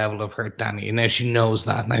that level of hurt Danny. And now she knows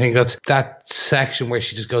that. And I think that's that section where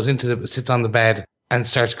she just goes sits on the bed and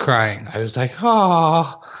starts crying. I was like,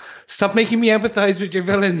 oh, stop making me empathize with your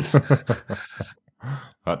villains.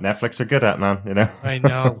 What Netflix are good at, man, you know? I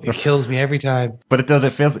know. It kills me every time. But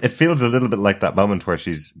it feels a little bit like that moment where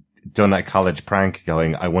she's done that college prank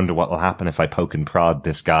going, I wonder what will happen if I poke and prod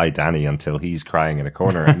this guy, Danny, until he's crying in a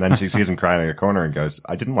corner. And then she sees him crying in a corner and goes,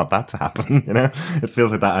 I didn't want that to happen, you know? It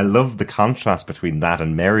feels like that. I love the contrast between that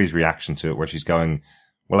and Mary's reaction to it, where she's going,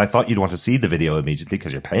 well, I thought you'd want to see the video immediately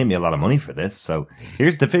because you're paying me a lot of money for this. So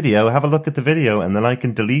here's the video. Have a look at the video and then I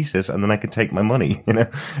can delete it and then I can take my money. You know,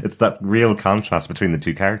 it's that real contrast between the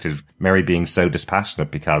two characters. Mary being so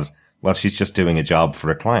dispassionate because, well, she's just doing a job for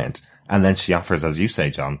a client. And then she offers, as you say,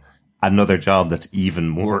 John, another job that's even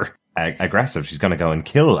more aggressive. She's going to go and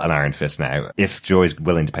kill an Iron Fist now if Joy's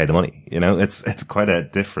willing to pay the money. You know, it's quite a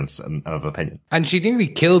difference of opinion. And she nearly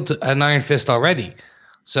killed an Iron Fist already.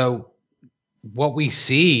 So what we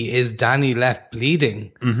see is Danny left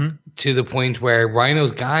bleeding to the point where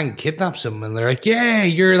Rhino's gang kidnaps him and they're like, yeah,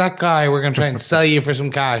 you're that guy. We're going to try and sell you for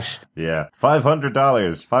some cash. Yeah.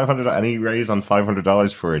 $500. Any raise on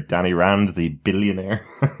 $500 for Danny Rand, the billionaire?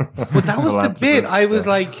 But that was the bit. I was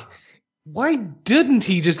like, why didn't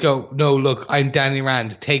he just go, no, look, I'm Danny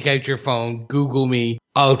Rand. Take out your phone. Google me.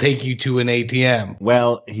 I'll take you to an ATM.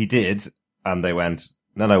 Well, he did. And they went,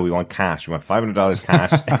 no, we want cash. We want $500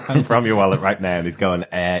 cash from your wallet right now. And he's going,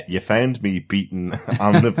 you found me beaten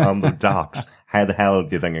on the docks. How the hell do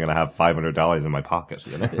you think I'm going to have $500 in my pocket?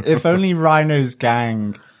 You know? If only Rhino's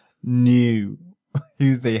gang knew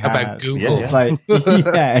who they had. About Google. It's like,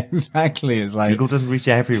 yeah, exactly. It's like, Google doesn't reach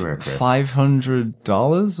everywhere, Chris.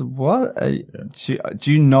 $500? What?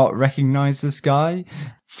 Do you not recognize this guy?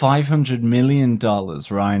 $500 million,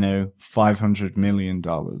 Rhino. $500 million.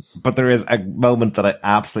 But there is a moment that I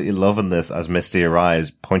absolutely love in this as Misty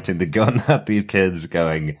arrives, pointing the gun at these kids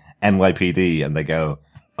going, NYPD, and they go,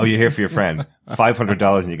 oh, you're here for your friend.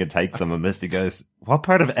 $500 and you can take them. And Misty goes, what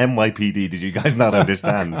part of NYPD did you guys not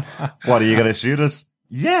understand? What, are you going to shoot us?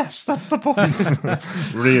 Yes, that's the point.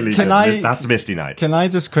 Really, that's Misty Knight. Can I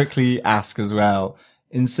just quickly ask as well,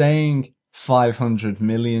 in saying $500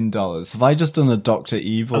 million, have I just done a Dr.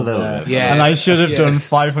 Evil there? Yes, and I should have done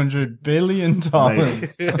 $500 billion.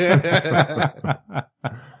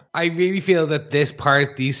 I really feel that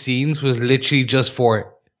these scenes was literally just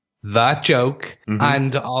for that joke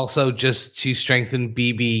and also just to strengthen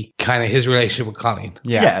BB, kind of his relationship with Colleen.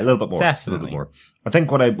 Yeah, a little bit more. Definitely. A little bit more. I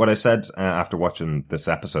think what I said after watching this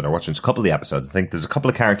episode, or watching a couple of the episodes, I think there's a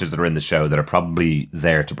couple of characters that are in the show that are probably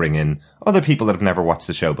there to bring in other people that have never watched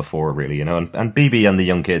the show before, really, you know, and BB and the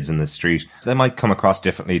young kids in the street, they might come across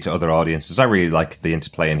differently to other audiences. I really like the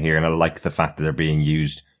interplay in here, and I like the fact that they're being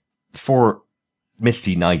used for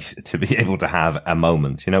Misty Knight to be able to have a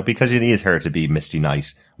moment, you know, because you need her to be Misty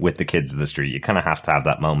Knight with the kids of the street. You kind of have to have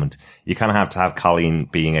that moment. You kind of have to have Colleen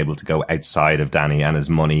being able to go outside of Danny and his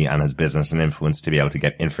money and his business and influence to be able to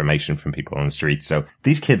get information from people on the street. So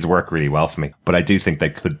these kids work really well for me, but I do think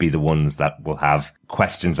they could be the ones that will have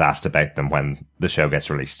questions asked about them when the show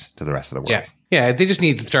gets released to the rest of the world. Yeah, they just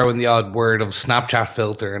need to throw in the odd word of Snapchat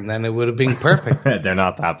filter and then it would have been perfect. They're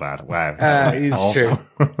not that bad. Wow. It's true.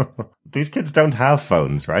 These kids don't have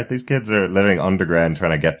phones, right? These kids are living underground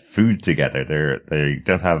trying to get food together. They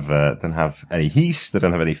don't have any heat. They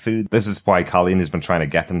don't have any food. This is why Colleen has been trying to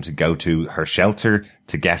get them to go to her shelter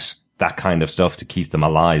to get that kind of stuff to keep them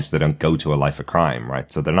alive so they don't go to a life of crime,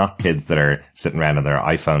 right? So they're not kids that are sitting around on their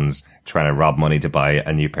iPhones trying to rob money to buy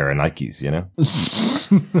a new pair of Nikes, you know?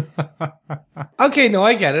 Okay, no,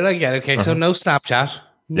 I get it. Okay, so no Snapchat.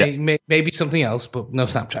 Maybe something else, but no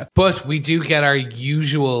Snapchat. But we do get our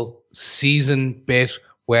usual season bit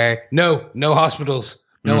where no hospitals.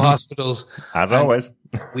 No hospitals. As always.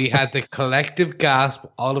 We had the collective gasp,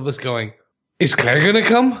 all of us going, is Claire going to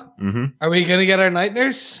come? Mm-hmm. Are we going to get our night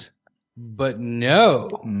nurse? But no.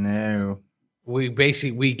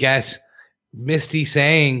 We get Misty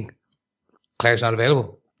saying Claire's not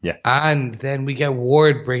available. Yeah. And then we get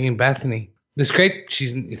Ward bringing Bethany. It's great.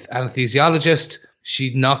 She's an anesthesiologist.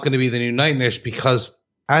 She's not going to be the new night nurse because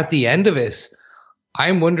at the end of this,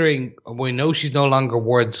 I'm wondering, we know she's no longer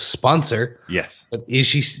Ward's sponsor. Yes. But is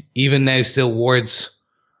she even now still Ward's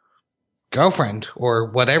girlfriend or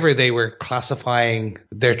whatever they were classifying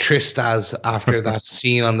their tryst as after that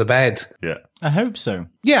scene on the bed? Yeah. I hope so.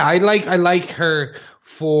 Yeah, I like her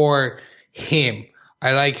for him.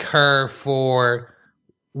 I like her for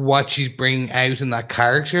what she's bringing out in that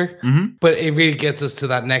character. Mm-hmm. But it really gets us to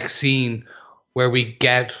that next scene where we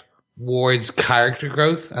get Ward's character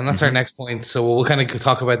growth, and that's our next point. So we'll kind of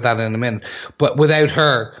talk about that in a minute. But without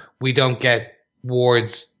her, we don't get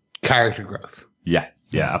Ward's character growth. Yeah.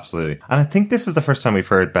 Yeah, absolutely. And I think this is the first time we've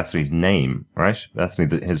heard Bethany's name, right?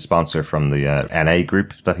 Bethany, his sponsor from the NA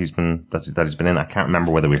group that he's been in. I can't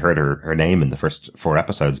remember whether we heard her name in the first 4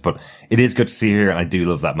 episodes, but it is good to see her. And I do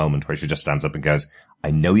love that moment where she just stands up and goes,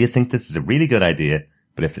 I know you think this is a really good idea,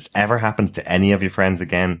 but if this ever happens to any of your friends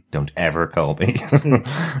again, don't ever call me.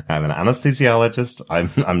 I'm an anesthesiologist.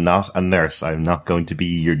 I'm not a nurse. I'm not going to be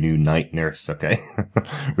your new night nurse. Okay.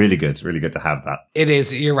 Really good to have that. It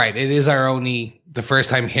is. You're right. It is the first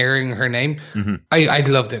time hearing her name. Mm-hmm. I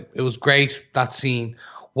loved it. It was great, that scene.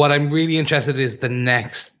 What I'm really interested in is the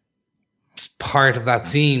next part of that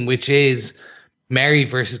scene, which is Mary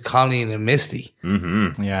versus Colleen and Misty.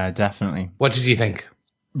 Mm-hmm. Yeah, definitely. What did you think?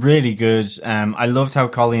 Really good. I loved how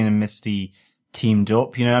Colleen and Misty teamed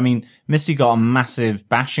up. You know, I mean, Misty got a massive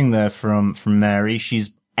bashing there from Mary. She's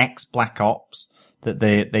ex-Black Ops that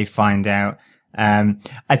they find out.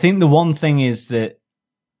 I think the one thing is that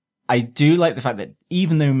I do like the fact that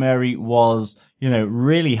even though Mary was, you know,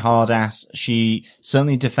 really hard ass, she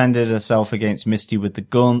certainly defended herself against Misty with the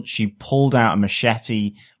gun. She pulled out a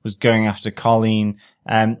machete, was going after Colleen.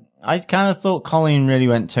 I kind of thought Colleen really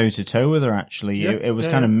went toe to toe with her, actually. Yeah, it was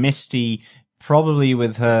kind of Misty, probably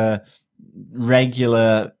with her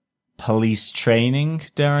regular police training,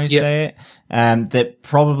 dare I say it, that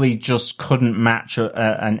probably just couldn't match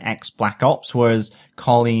an ex-Black Ops, whereas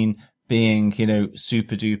Colleen being, you know,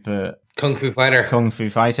 super duper Kung Fu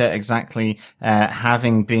fighter, exactly,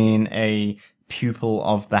 having been a pupil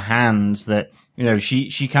of the Hand, that, you know,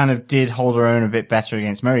 she kind of did hold her own a bit better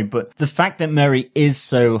against Mary. But the fact that Mary is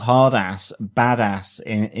so badass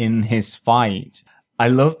in his fight, I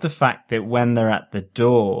love the fact that when they're at the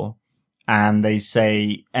door and they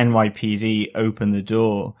say NYPD, open the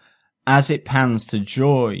door, as it pans to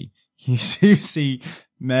Joy, you do see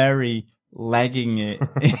Mary legging it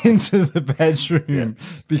into the bedroom,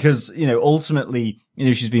 because, you know, ultimately, you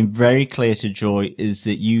know, she's been very clear to Joy is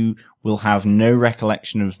that you will have no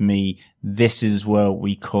recollection of me. This is where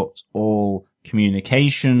we cut all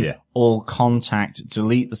communication, all contact,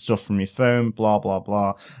 delete the stuff from your phone, blah, blah,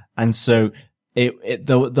 blah. And so there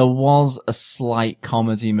was a slight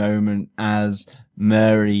comedy moment as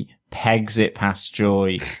Mary pegs it past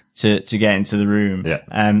Joy to get into the room.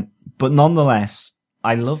 Yeah. But nonetheless,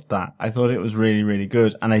 I loved that. I thought it was really, really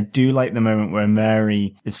good. And I do like the moment where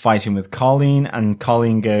Mary is fighting with Colleen and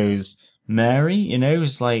Colleen goes, Mary, you know,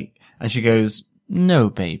 it's like, and she goes, no,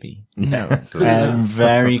 baby. No.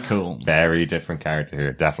 Very cool. Very different character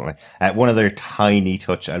here, definitely. One other tiny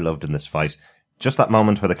touch I loved in this fight, just that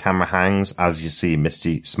moment where the camera hangs as you see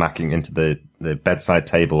Misty smacking into the bedside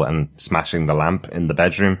table and smashing the lamp in the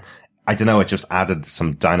bedroom. I don't know, it just added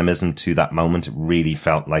some dynamism to that moment. It really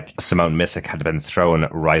felt like Simone Missick had been thrown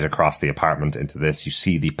right across the apartment into this. You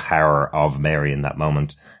see the power of Mary in that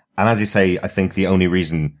moment. And as you say, I think the only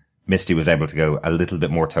reason Misty was able to go a little bit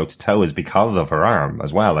more toe to toe is because of her arm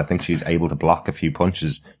as well. I think she's able to block a few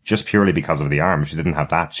punches just purely because of the arm. If she didn't have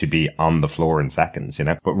that, she'd be on the floor in seconds, you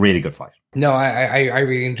know, but really good fight. No, I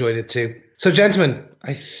really enjoyed it too. So gentlemen,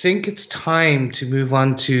 I think it's time to move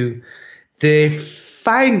on to the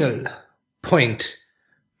final point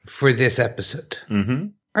for this episode. Mm-hmm.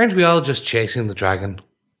 Aren't we all just chasing the dragon?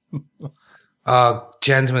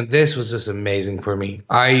 Gentlemen, this was just amazing for me.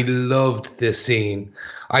 I loved this scene.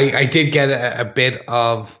 I did get a bit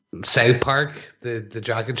of South Park, the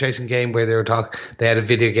dragon chasing game, where they had a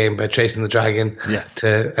video game about chasing the dragon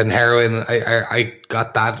and heroin. I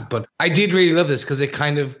got that, but I did really love this because it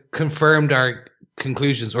kind of confirmed our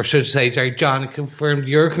conclusions, or should I say, sorry, John, it confirmed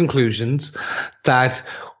your conclusions that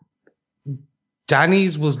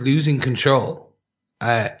Danny's was losing control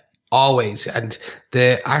always, and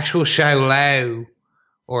the actual Xiao Lao,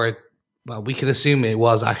 or well, we can assume it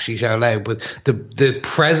was actually Xiao Lao, but the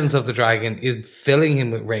presence of the dragon is filling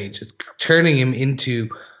him with rage. It's turning him into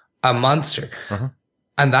a monster. Uh-huh.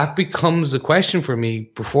 And that becomes the question for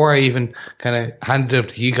me before I even kind of hand it up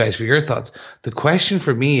to you guys for your thoughts. The question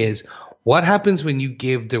for me is, what happens when you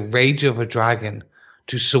give the rage of a dragon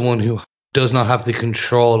to someone who does not have the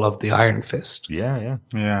control of the Iron Fist? Yeah,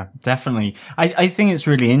 definitely. I think it's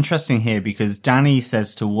really interesting here because Danny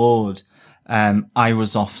says to Ward, I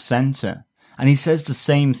was off center. And he says the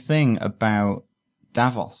same thing about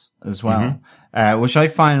Davos as well, which I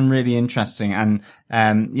find really interesting. And,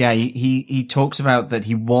 he talks about that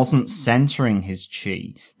he wasn't centering his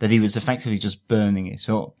chi, that he was effectively just burning it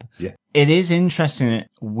up. Yeah. It is interesting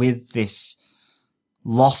with this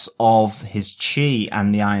loss of his chi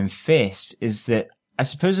and the Iron Fist is that I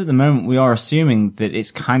suppose at the moment we are assuming that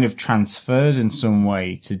it's kind of transferred in some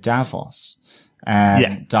way to Davos.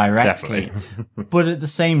 Directly. But at the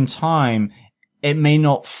same time, it may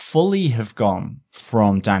not fully have gone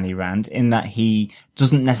from Danny Rand in that he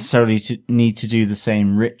doesn't necessarily need to do the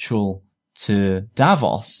same ritual to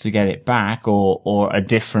Davos to get it back, or a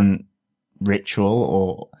different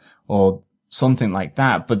ritual or something like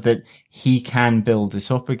that, but that he can build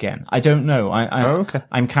it up again. I don't know.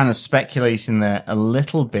 I'm kind of speculating there a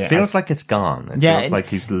little bit. Feels like it's gone. It feels like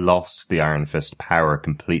he's lost the Iron Fist power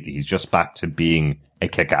completely. He's just back to being a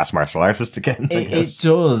kick-ass martial artist again. It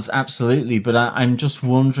does, absolutely. But I'm just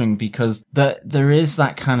wondering, because there is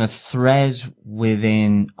that kind of thread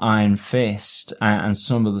within Iron Fist and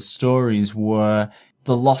some of the stories where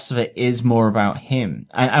the loss of it is more about him.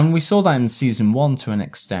 And we saw that in season 1 to an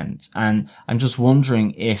extent. And I'm just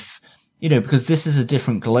wondering if, because this is a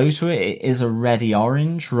different glow to it. It is a reddy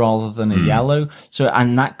orange rather than a yellow. So,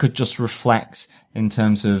 and that could just reflect in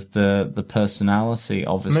terms of the personality,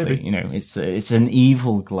 obviously. Maybe. It's an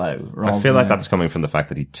evil glow. I feel like that's coming from the fact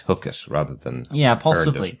that he took it rather than. Yeah,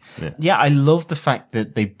 possibly. Yeah, I love the fact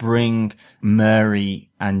that they bring Murray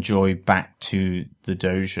and Joy back to the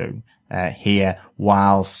dojo. Here,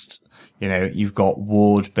 whilst, you've got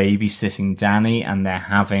Ward babysitting Danny, and they're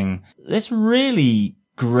having this really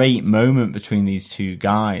great moment between these two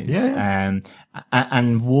guys. Yeah.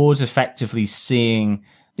 And Ward effectively seeing,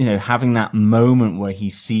 having that moment where he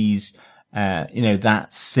sees, that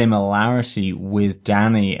similarity with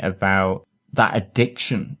Danny about that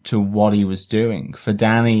addiction to what he was doing. For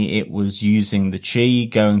Danny, it was using the chi,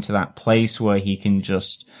 going to that place where he can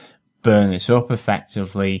just burn it up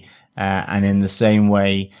effectively. And in the same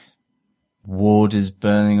way, Ward is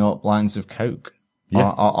burning up lines of coke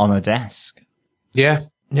on a desk. Yeah.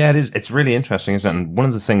 Yeah, it is. It's really interesting, isn't it? And one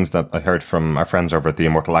of the things that I heard from our friends over at the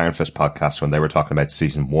Immortal Iron Fist podcast when they were talking about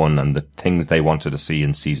season 1 and the things they wanted to see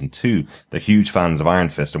in season 2, they're huge fans of Iron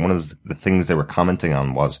Fist. And one of the things they were commenting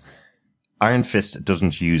on was Iron Fist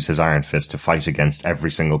doesn't use his Iron Fist to fight against every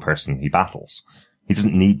single person he battles. He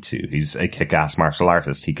doesn't need to. He's a kick-ass martial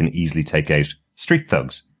artist. He can easily take out street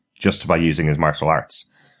thugs just by using his martial arts.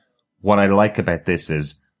 What I like about this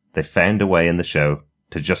is they found a way in the show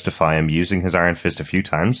to justify him using his Iron Fist a few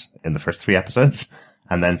times in the first 3 episodes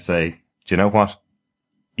and then say, do you know what?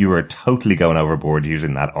 You were totally going overboard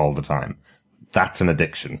using that all the time. That's an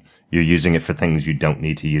addiction. You're using it for things you don't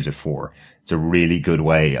need to use it for. It's a really good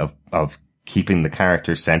way of keeping the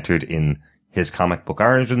character centered in his comic book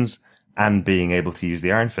origins and being able to use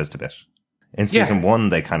the Iron Fist a bit. In season 1,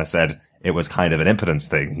 they kind of said it was kind of an impotence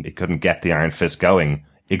thing. He couldn't get the Iron Fist going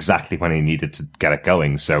exactly when he needed to get it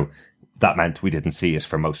going. So that meant we didn't see it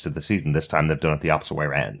for most of the season. This time they've done it the opposite way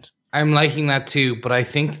around. I'm liking that too, but I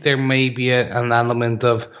think there may be an element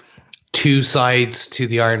of 2 sides to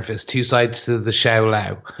the Iron Fist, 2 sides to the Xiao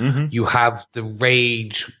Lao. Mm-hmm. You have the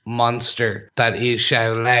rage monster that is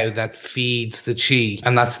Xiao Lao that feeds the chi,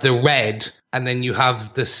 and that's the red. And then you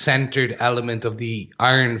have the centered element of the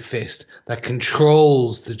Iron Fist that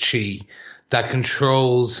controls the chi, that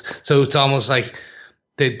controls. So it's almost like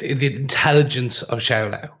the intelligence of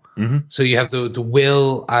Xiao Lao. Mm-hmm. So you have the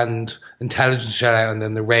will and intelligence Xiao Lao, and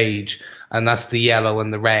then the rage, and that's the yellow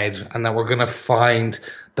and the red. And that we're going to find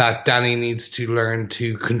that Danny needs to learn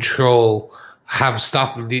to control,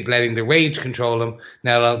 stop letting the rage control him.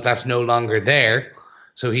 Now that's no longer there.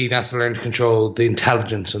 So he has to learn to control the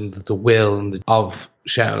intelligence and the will of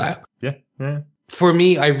Xiao Lao. Yeah. For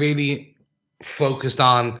me, I really focused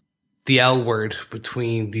on the L word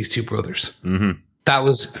between these 2 brothers. Mm-hmm. That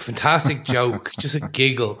was a fantastic joke, just a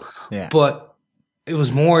giggle. Yeah. But it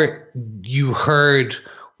was more, you heard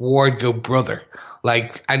Ward go brother.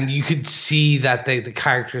 And you could see that the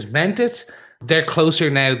characters meant it. They're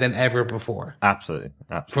closer now than ever before. Absolutely.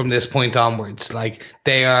 From this point onwards.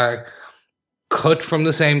 They are cut from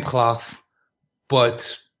the same cloth,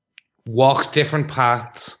 but walk different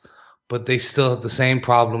paths, but they still have the same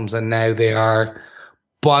problems, and now they are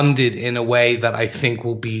bonded in a way that I think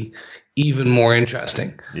will be even more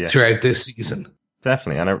interesting throughout this season.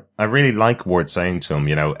 Definitely. And I really like Ward saying to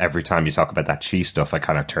him, every time you talk about that chi stuff, I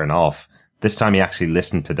kind of turn off. This time he actually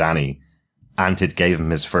listened to Danny, and it gave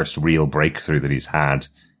him his first real breakthrough that he's had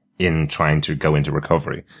in trying to go into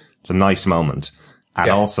recovery. It's a nice moment. And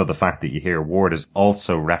also the fact that you hear Ward is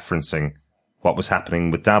also referencing what was happening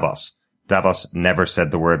with Davos. Davos never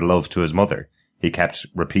said the word love to his mother. He kept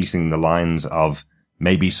repeating the lines of,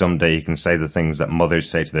 maybe someday he can say the things that mothers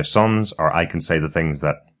say to their sons, or I can say the things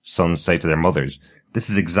that sons say to their mothers. This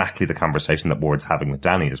is exactly the conversation that Ward's having with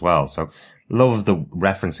Danny as well. So love the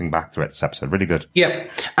referencing back throughout this episode. Really good. Yeah.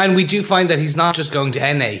 And we do find that he's not just going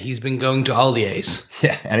to NA. He's been going to all the A's.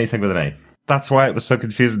 Yeah. Anything with an A. That's why it was so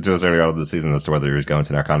confusing to us earlier on in the season as to whether he was going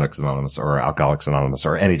to Narcotics Anonymous or Alcoholics Anonymous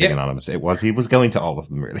or anything anonymous. He was going to all of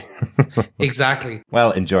them, really. Exactly.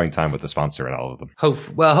 Well, enjoying time with the sponsor and all of them.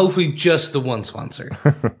 Hopefully just the one sponsor.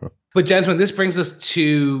 But gentlemen, this brings us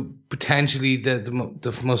to potentially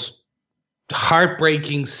the most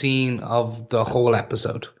heartbreaking scene of the whole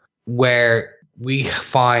episode, where we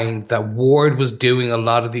find that Ward was doing a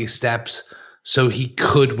lot of these steps so he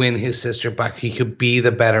could win his sister back. He could be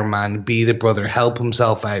the better man, be the brother, help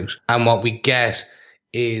himself out. And what we get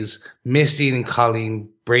is Misty and Colleen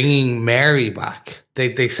bringing Mary back.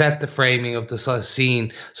 They set the framing of the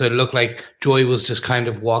scene so it looked like Joy was just kind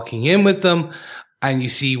of walking in with them, and you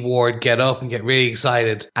see Ward get up and get really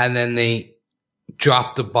excited, and then they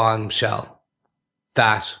drop the bombshell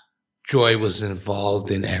that Joy was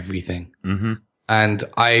involved in everything. Mm-hmm.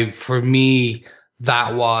 And for me,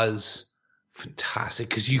 that was fantastic,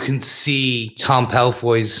 because you can see Tom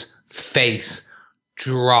Pelfoy's face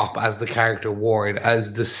drop as the character Ward,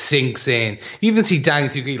 as this sinks in. You even see Danny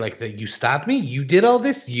to agree, like, that you stabbed me, you did all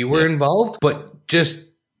this, you were involved. But just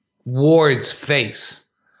Ward's face,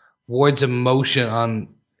 Ward's emotion on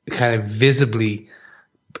kind of visibly,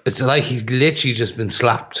 it's like he's literally just been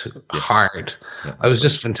slapped hard. Yeah. It was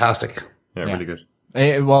just fantastic. Yeah, really good.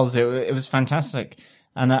 It was fantastic.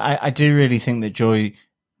 And I do really think that Joy,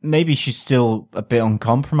 maybe she's still a bit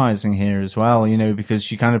uncompromising here as well, you know, because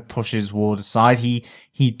she kind of pushes Ward aside.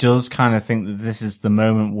 He does kind of think that this is the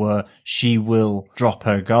moment where she will drop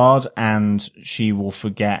her guard and she will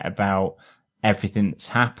forget about everything that's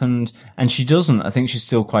happened. And she doesn't. I think she's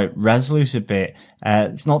still quite resolute a bit.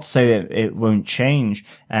 It's not to say that it won't change.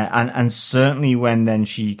 And certainly when then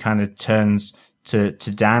she kind of turns to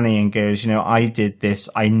Danny and goes, you know, I did this.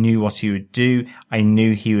 I knew what he would do. I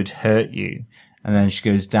knew he would hurt you. And then she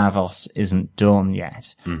goes, Davos isn't done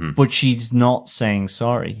yet. Mm-hmm. But she's not saying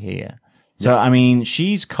sorry here. So, I mean,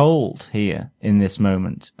 she's cold here in this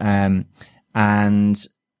moment. And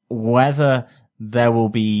whether there will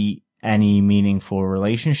be any meaningful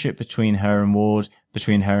relationship between her and Ward,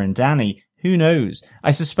 between her and Danny, who knows? I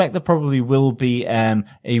suspect there probably will be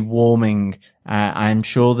a warming. I'm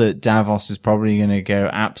sure that Davos is probably going to go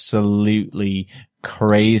absolutely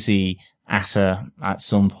crazy at her at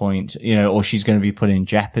some point, you know, or she's going to be put in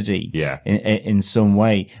jeopardy in some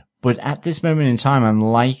way. But at this moment in time, I'm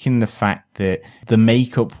liking the fact that the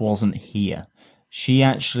makeup wasn't here. She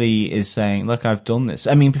actually is saying, look, I've done this.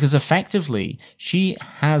 I mean, because effectively she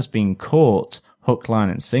has been caught hook, line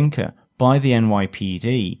and sinker by the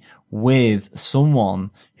NYPD with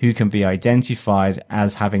someone who can be identified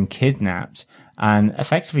as having kidnapped and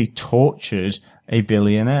effectively tortured a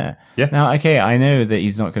billionaire. Yeah. Now, okay, I know that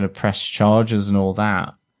he's not going to press charges and all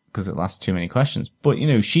that because it lasts too many questions, but you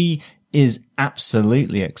know, she is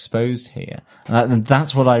absolutely exposed here. And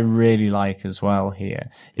that's what I really like as well here,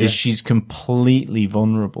 is she's completely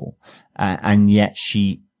vulnerable. And yet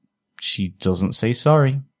she doesn't say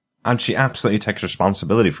sorry. And she absolutely takes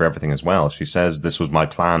responsibility for everything as well. She says, this was my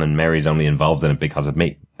plan and Mary's only involved in it because of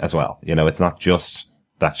me as well. You know, it's not just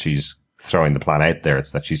that she's throwing the plan out there,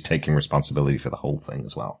 it's that she's taking responsibility for the whole thing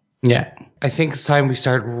as well. Yeah. I think it's time we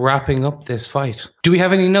start wrapping up this fight. Do we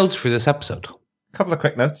have any notes for this episode? A couple of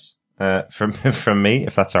quick notes. From me,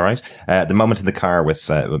 if that's all right. The moment in the car with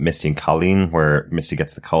Misty and Colleen, where Misty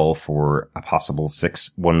gets the call for a possible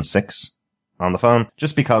 616 on the phone,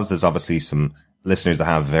 just because there's obviously some listeners that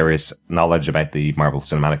have various knowledge about the Marvel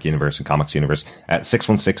Cinematic Universe and Comics Universe.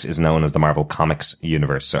 616 is known as the Marvel Comics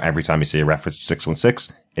Universe. So every time you see a reference to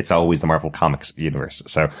 616, it's always the Marvel Comics Universe.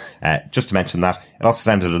 So just to mention that, it also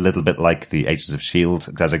sounded a little bit like the Agents of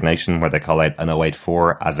S.H.I.E.L.D. designation, where they call out an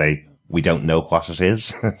 084 as a we don't know what it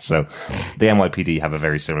is. So the NYPD have a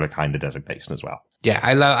very similar kind of designation as well. Yeah,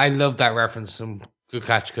 I love that reference. Good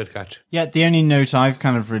catch. Yeah, the only note I've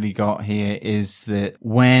kind of really got here is that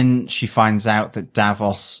when she finds out that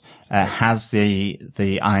Davos has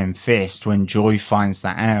the Iron Fist, when Joy finds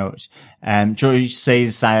that out, Joy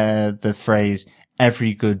says that the phrase,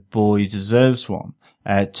 every good boy deserves one,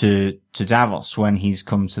 to Davos when he's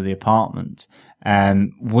come to the apartment,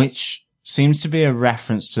 which seems to be a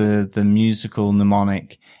reference to the musical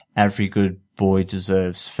mnemonic, every good boy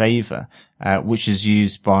deserves favor, which is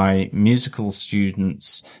used by musical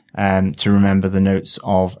students to remember the notes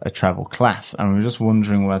of a treble clef. And I'm just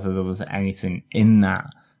wondering whether there was anything in that.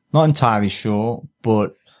 Not entirely sure,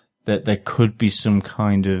 but that there could be some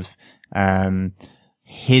kind of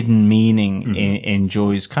hidden meaning in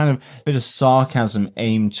Joy's kind of bit of sarcasm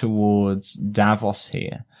aimed towards Davos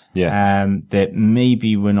here. Yeah. That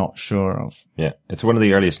maybe we're not sure of. Yeah. It's one of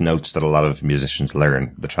the earliest notes that a lot of musicians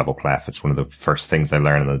learn, the treble clef. It's one of the first things they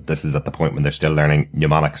learn. And this is at the point when they're still learning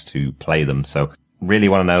mnemonics to play them. So really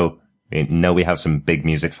want to know, we have some big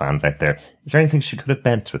music fans out there. Is there anything she could have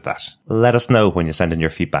bent with that? Let us know when you send in your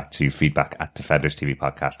feedback to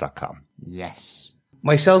feedback@defenderstvpodcast.com. Yes.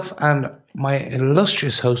 Myself and my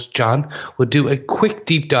illustrious host, John, will do a quick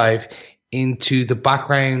deep dive into the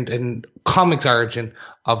background and comics origin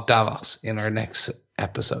of Davos in our next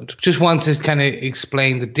episode. Just want to kind of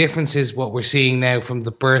explain the differences, what we're seeing now from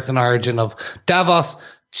the birth and origin of Davos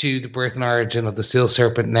to the birth and origin of the Steel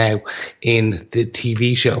Serpent now in the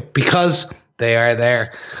TV show, because they are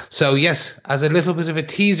there. So yes, as a little bit of a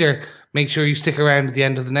teaser, make sure you stick around at the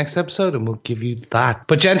end of the next episode and we'll give you that.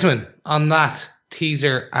 But gentlemen, on that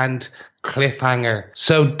teaser and cliffhanger,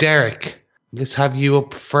 so Derek, let's have you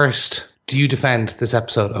up first. Do you defend this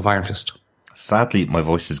episode of Iron Fist? Sadly, my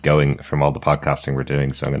voice is going from all the podcasting we're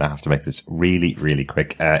doing, so I'm going to have to make this really, really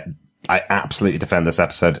quick. I absolutely defend this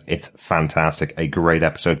episode. It's fantastic. A great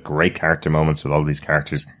episode, great character moments with all these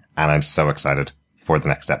characters, and I'm so excited for the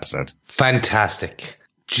next episode. Fantastic.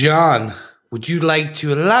 John, would you like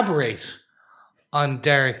to elaborate on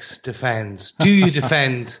Derek's defense? Do you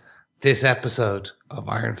defend this episode of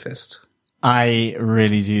Iron Fist? I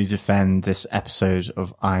really do defend this episode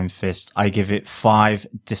of Iron Fist. I give it 5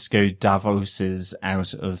 Disco Davoses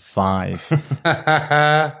out of 5.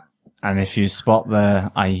 And if you spot there,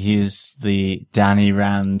 I use the Danny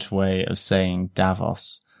Rand way of saying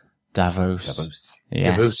Davos. Davos.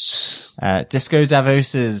 Yes. Davos. Disco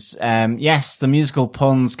Davoses. Yes, the musical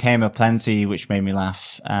puns came aplenty, which made me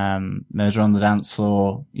laugh. Murder on the Dance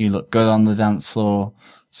Floor. You Look Good on the Dance Floor.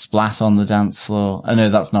 Splat on the Dance Floor. Oh no,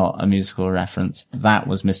 that's not a musical reference. That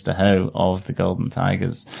was Mr. Ho of the Golden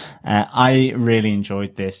Tigers. I really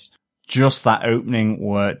enjoyed this. Just that opening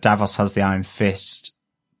where Davos has the Iron Fist.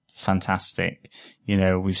 Fantastic. You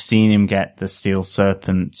know, we've seen him get the Steel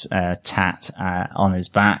Serpent, tat, on his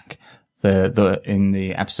back, in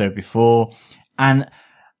the episode before. And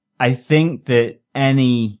I think that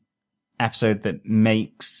any episode that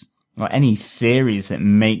makes, or any series that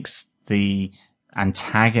makes the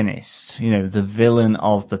antagonist, you know, the villain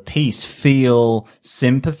of the piece feel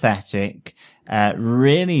sympathetic,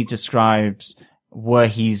 really describes where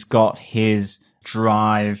he's got his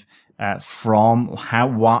drive, from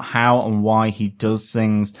how and why he does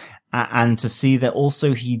things, and to see that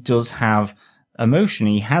also he does have emotion.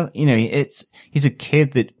 He has, you know, he's a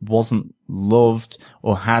kid that wasn't loved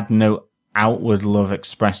or had no outward love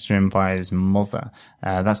expressed to him by his mother.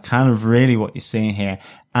 That's kind of really what you're seeing here.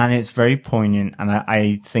 And it's very poignant, and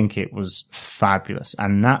I think it was fabulous.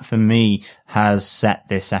 And that, for me, has set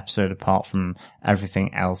this episode apart from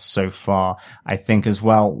everything else so far. I think as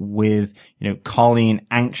well with, you know, Colleen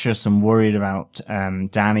anxious and worried about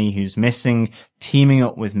Danny, who's missing, teaming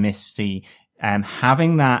up with Misty,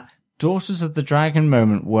 having that Daughters of the Dragon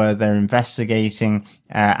moment where they're investigating,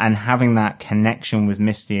 and having that connection with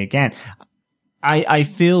Misty again. I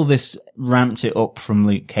feel this ramped it up from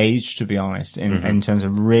Luke Cage, to be honest, in terms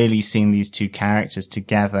of really seeing these two characters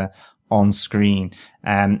together on screen.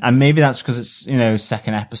 And maybe that's because it's, you know,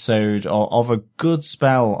 second episode of a good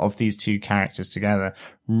spell of these two characters together.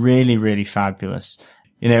 Really, really fabulous.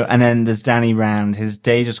 You know, and then there's Danny Rand. His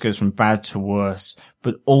day just goes from bad to worse,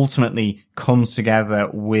 but ultimately comes together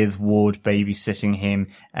with Ward babysitting him.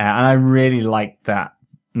 And I really like that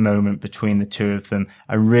moment between the two of them.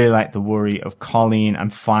 I really like the worry of Colleen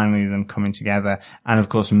and finally them coming together. And of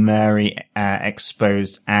course, Mary,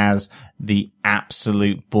 exposed as the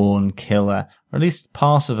absolute born killer, or at least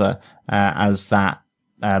part of her, as that,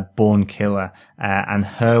 born killer, and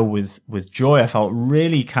her with Joy, I felt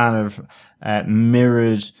really kind of,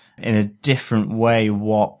 mirrored in a different way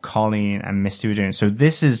what Colleen and Misty were doing. So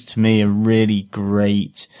this is, to me, a really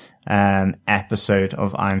great episode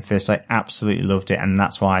of Iron Fist. I absolutely loved it, and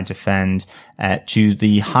that's why I defend to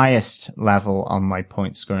the highest level on my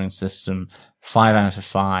point scoring system, 5 out of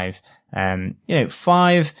 5.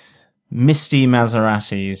 5 Misty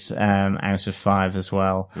Maseratis out of 5 as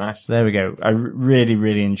well. Nice. There we go. I really,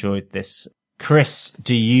 really enjoyed this. Chris,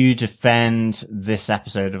 do you defend this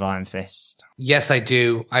episode of Iron Fist? Yes, I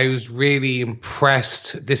do. I was really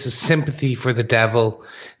impressed. This is sympathy for the devil.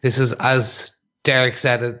 This is, as Derek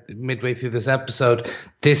said midway through this episode,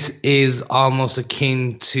 this is almost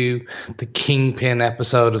akin to the Kingpin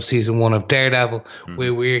episode of season 1 of Daredevil,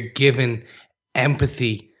 where we're given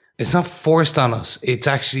empathy. It's not forced on us. It's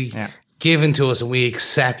actually given to us, and we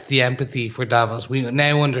accept the empathy for Davos. We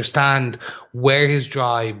now understand where his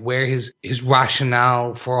drive, where his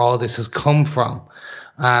rationale for all this has come from.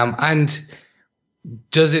 And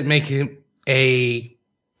does it make him a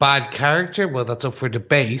bad character? Well, that's up for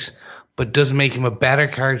debate. But does it make him a better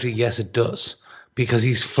character? Yes, it does. Because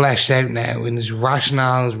he's fleshed out now, and his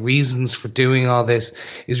rationale, his reasons for doing all this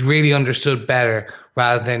is really understood better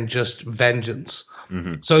rather than just vengeance.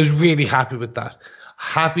 Mm-hmm. So I was really happy with that.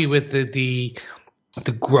 Happy with the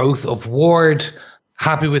growth of Ward.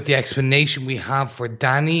 Happy with the explanation we have for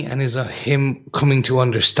Dany and him coming to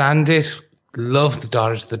understand it. Love the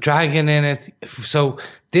Daughters of the Dragon in it. So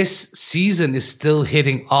this season is still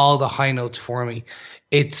hitting all the high notes for me.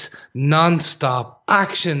 It's non-stop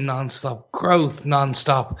action, non-stop growth,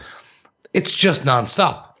 non-stop. It's just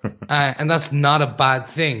non-stop. And that's not a bad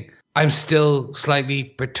thing. I'm still slightly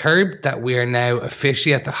perturbed that we are now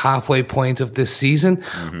officially at the halfway point of this season.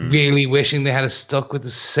 Mm-hmm. Really wishing they had stuck with the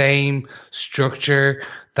same structure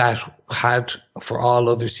that had for all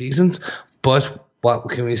other seasons. But what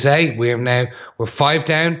can we say? We're 5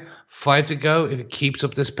 down, 5 to go. If it keeps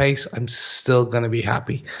up this pace, I'm still going to be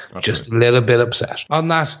happy. That's just right. A little bit upset. On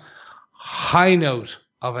that high note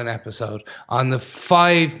of an episode, on the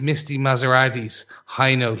 5 Misty Maseratis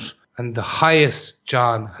high note, and the highest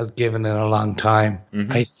John has given in a long time, mm-hmm.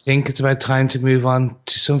 I think it's about time to move on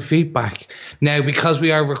to some feedback. Now, because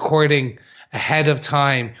we are recording ahead of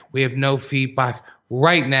time, we have no feedback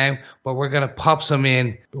right now, but we're going to pop some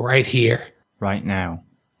in right here. Right now.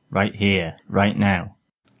 Right here. Right now.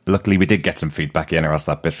 Luckily, we did get some feedback in, or else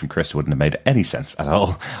that bit from Chris wouldn't have made any sense at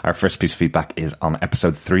all. Our first piece of feedback is on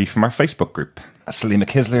episode 3 from our Facebook group. Salima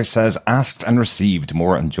Kisler says, asked and received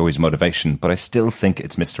more on Joy's motivation, but I still think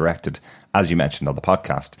it's misdirected. As you mentioned on the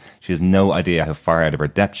podcast, she has no idea how far out of her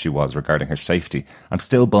depth she was regarding her safety. I'm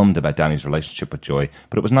still bummed about Dany's relationship with Joy,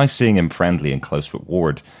 but it was nice seeing him friendly and close with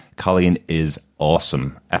Ward. Colleen is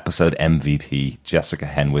awesome. Episode MVP. Jessica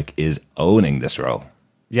Henwick is owning this role.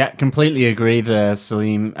 Yeah, completely agree there,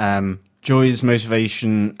 Salim. Joy's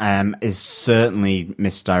motivation is certainly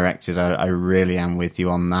misdirected. I really am with you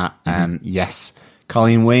on that. Yes,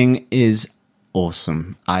 Colleen Wing is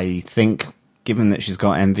awesome. I think, given that she's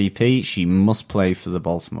got MVP, she must play for the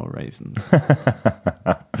Baltimore Ravens.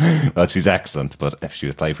 Well, she's excellent, but if she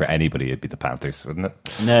would play for anybody, it'd be the Panthers, wouldn't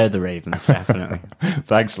it? No, the Ravens, definitely.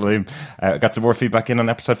 Thanks, Salim. Got some more feedback in on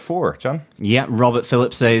episode 4, John? Yeah, Robert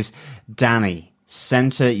Phillips says, Dany,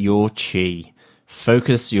 center your chi.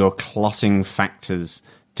 Focus your clotting factors.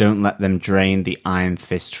 Don't let them drain the Iron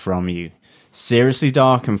Fist from you. Seriously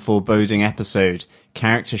dark and foreboding episode.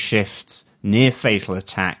 Character shifts, near fatal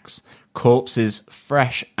attacks, corpses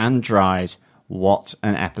fresh and dried. What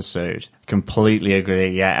an episode. Completely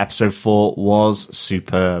agree. Yeah, episode 4 was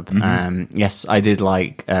superb. Mm-hmm. Yes, I did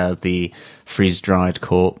like the freeze-dried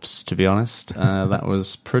corpse, to be honest. That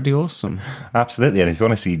was pretty awesome. Absolutely. And if you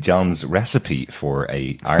want to see John's recipe for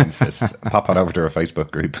a Iron Fist, pop on over to our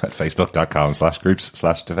Facebook group at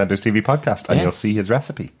facebook.com/groups/Defenders TV podcast, and you'll see his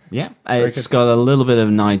recipe. Yeah, it's got a little bit of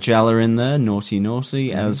Nigella in there, naughty,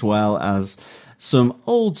 mm-hmm. as well as some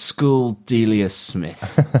old school Delia Smith.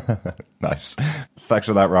 Nice. Thanks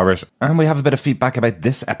for that, Robert. And we have a bit of feedback about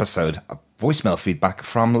this episode. A voicemail feedback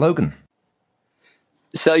from Logan.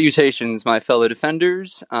 Salutations, my fellow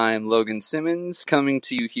defenders. I'm Logan Simmons, coming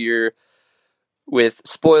to you here with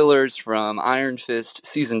spoilers from Iron Fist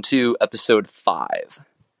Season 2, Episode 5.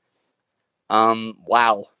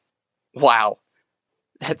 Wow.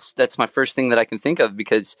 That's my first thing that I can think of,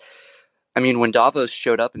 because, I mean, when Davos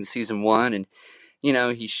showed up in Season 1, and, you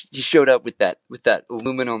know, he showed up with that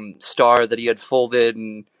aluminum star that he had folded,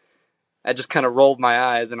 and I just kind of rolled my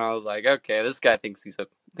eyes, and I was like, okay, this guy thinks he's a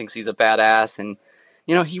badass, and,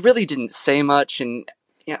 you know, he really didn't say much, and,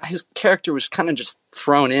 you know, his character was kind of just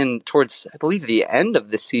thrown in towards, I believe, the end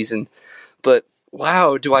of this season, but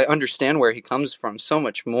wow, do I understand where he comes from so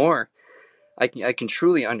much more. I can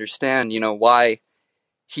truly understand, you know, why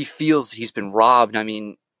he feels he's been robbed. I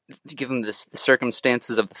mean, given the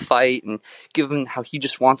circumstances of the fight, and given how he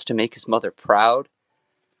just wants to make his mother proud,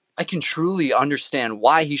 I can truly understand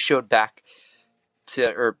why he came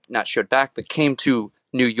to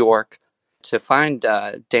New York to find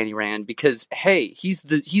Dany Rand, because, hey, he's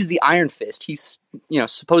the Iron Fist. He's, you know,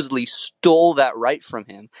 supposedly stole that right from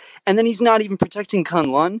him, and then he's not even protecting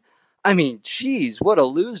Kunlun. I mean, geez, what a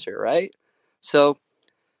loser, right? So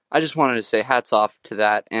I just wanted to say hats off to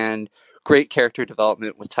that, and great character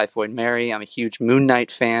development with Typhoid Mary. I'm a huge Moon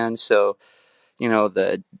Knight fan, so, you know,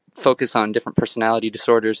 the focus on different personality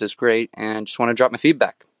disorders is great, and just want to drop my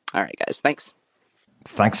feedback. All right, guys, thanks.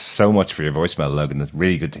 Thanks so much for your voicemail, Logan. It's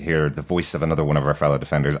really good to hear the voice of another one of our fellow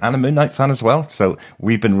Defenders and a Moon Knight fan as well. So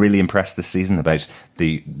we've been really impressed this season about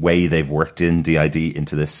the way they've worked in DID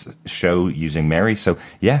into this show using Mary. So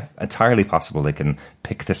yeah, entirely possible they can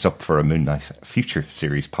pick this up for a Moon Knight future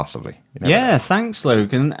series, possibly. Yeah, thanks,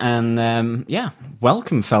 Logan. And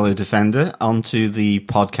welcome, fellow Defender, onto the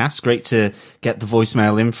podcast. Great to get the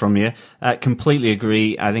voicemail in from you. Completely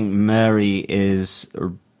agree. I think Mary is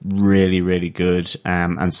really, really good.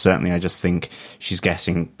 And certainly I just think she's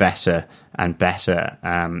getting better and better.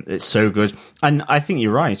 It's so good. And I think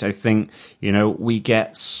you're right. I think, we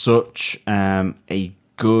get such a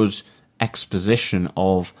good exposition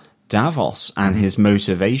of Davos and his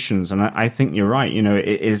motivations. And I think you're right.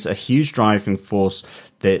 It is a huge driving force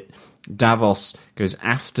that Davos goes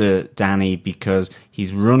after Dany because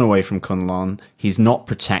he's run away from Kunlun. He's not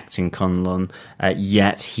protecting Kunlun,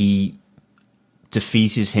 yet he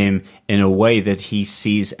defeated him in a way that he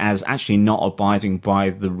sees as actually not abiding by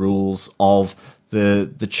the rules of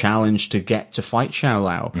the challenge to get to fight Xiao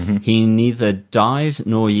Lao. He neither died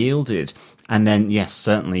nor yielded. And then, yes,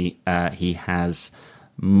 certainly he has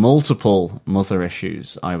multiple mother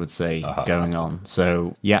issues, I would say, going on.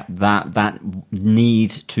 So, yeah, that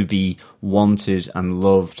need to be wanted and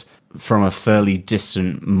loved from a fairly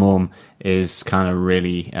distant mum is kind of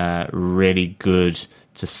really, really good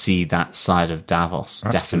to see that side of Davos.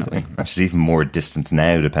 Absolutely. Definitely. She's even more distant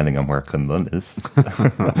now, depending on where Kunlun is.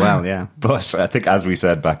 Well, yeah. But I think, as we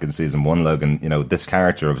said back in season 1, Logan, this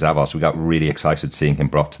character of Davos, we got really excited seeing him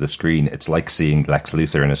brought to the screen. It's like seeing Lex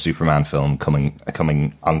Luthor in a Superman film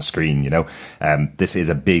coming on screen, This is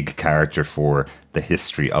a big character for the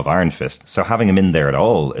history of Iron Fist. So having him in there at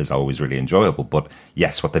all is always really enjoyable. But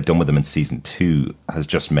yes, what they've done with him in season 2 has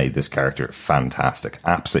just made this character fantastic.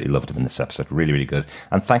 Absolutely loved him in this episode. Really, really good.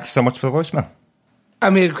 And thanks so much for the voicemail. I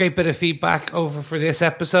made a great bit of feedback over for this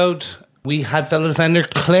episode. We had fellow Defender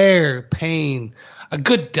Claire Payne. A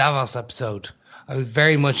good Davos episode. I was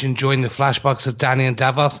very much enjoying the flashbacks of Dany and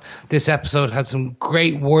Davos. This episode had some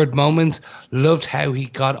great word moments. Loved how he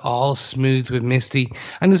got all smooth with Misty.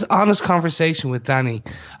 And his honest conversation with Dany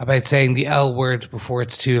about saying the L word before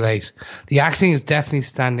it's too late. The acting is definitely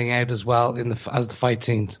standing out as well as the fight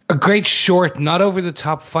scenes. A great short, not over the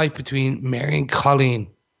top fight between Mary and Colleen.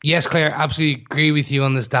 Yes, Claire, absolutely agree with you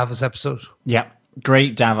on this Davos episode. Yeah,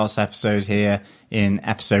 great Davos episode here in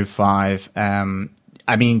episode 5.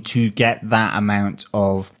 To get that amount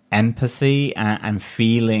of empathy and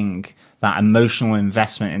feeling that emotional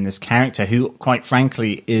investment in this character, who, quite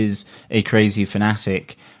frankly, is a crazy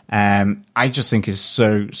fanatic, I just think is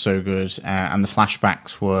so, so good. And the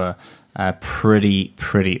flashbacks were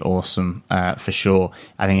pretty awesome for sure.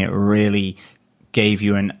 I think it really gave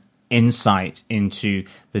you an insight into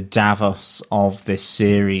the Davos of this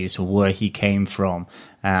series, where he came from.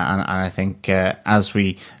 And I think, as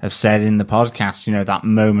we have said in the podcast, that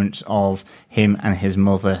moment of him and his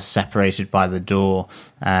mother separated by the door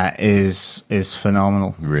is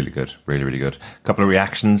phenomenal. Really good. Really, really good. A couple of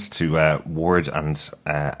reactions to Ward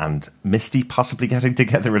and Misty possibly getting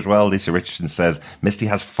together as well. Lisa Richardson says, Misty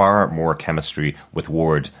has far more chemistry with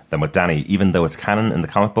Ward than with Dany. Even though it's canon in the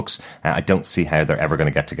comic books, I don't see how they're ever going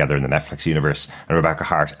to get together in the Netflix universe. And Rebecca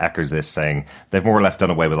Hart echoes this, saying, they've more or less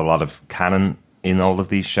done away with a lot of canon in all of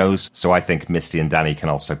these shows, so I think Misty and Dany can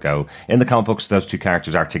also go. In the comic books, those two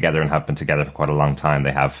characters are together and have been together for quite a long time.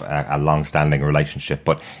 They have a long-standing relationship,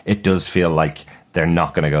 but it does feel like they're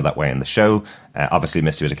not going to go that way in the show. Obviously,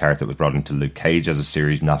 Misty was a character that was brought into Luke Cage as a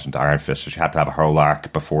series, not into Iron Fist, so she had to have a whole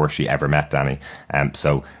arc before she ever met Dany.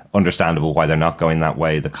 So understandable why they're not going that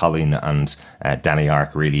way. The Colleen and Dany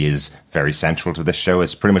arc really is very central to this show.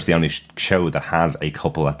 It's pretty much the only show that has a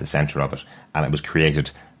couple at the centre of it, and it was created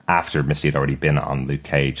after Misty had already been on Luke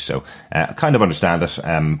Cage. So I kind of understand it,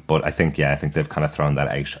 but I think they've kind of thrown that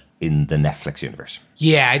out in the Netflix universe.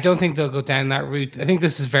 Yeah, I don't think they'll go down that route. I think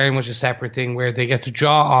this is very much a separate thing where they get to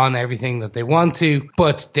draw on everything that they want to,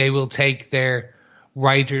 but they will take their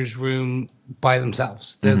writer's room by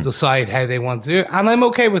themselves. They'll decide how they want to do it, and I'm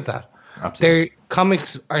okay with that. Absolutely. Their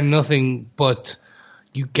comics are nothing but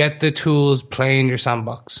you get the tools, play in your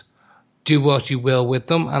sandbox. Do what you will with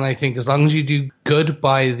them, and I think as long as you do good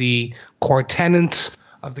by the core tenets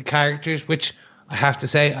of the characters, which I have to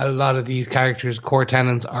say a lot of these characters' core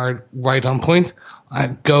tenets are right on point,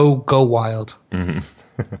 go wild.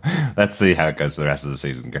 Let's see how it goes for the rest of the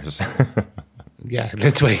season, Chris. Yeah,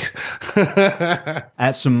 let's wait.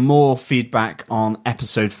 Some more feedback on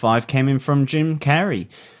episode 5 came in from Jim Carey.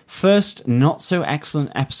 First, not so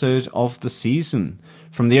excellent episode of the season.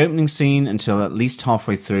 From the opening scene until at least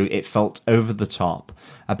halfway through, it felt over the top.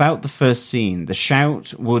 About the first scene, the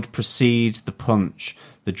shout would precede the punch.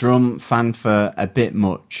 The drum fanfare a bit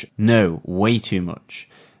much. No, way too much.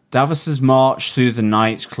 Davos's march through the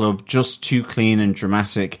nightclub just too clean and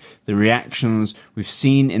dramatic. The reactions we've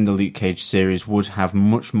seen in the Luke Cage series would have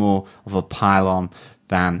much more of a pile-on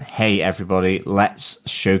than, hey everybody, let's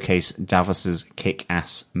showcase Davos's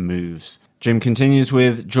kick-ass moves. Jim continues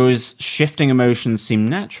with, Joy's shifting emotions seem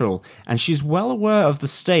natural, and she's well aware of the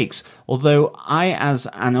stakes, although I, as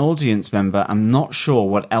an audience member, am not sure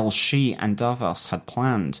what else she and Davos had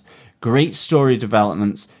planned. Great story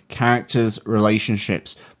developments, characters,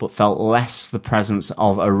 relationships, but felt less the presence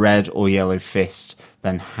of a red or yellow fist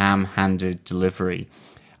than ham-handed delivery.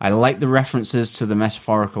 I like the references to the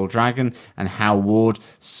metaphorical dragon and how Ward,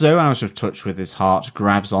 so out of touch with his heart,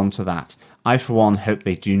 grabs onto that. I, for one, hope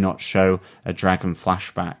they do not show a dragon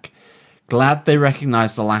flashback. Glad they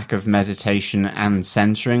recognise the lack of meditation and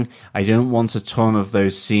centering. I don't want a ton of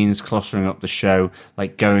those scenes cluttering up the show,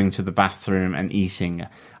 like going to the bathroom and eating.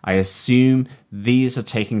 I assume these are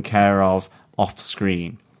taken care of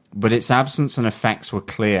off-screen. But its absence and effects were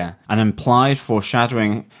clear. An implied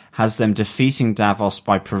foreshadowing has them defeating Davos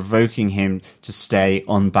by provoking him to stay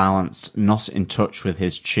unbalanced, not in touch with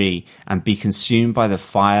his chi, and be consumed by the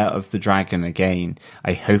fire of the dragon again.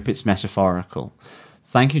 I hope it's metaphorical.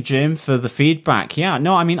 Thank you, Jim, for the feedback. Yeah,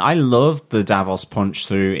 no, I mean, I loved the Davos punch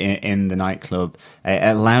through in the nightclub. It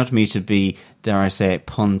allowed me to be, dare I say it,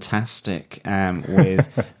 puntastic,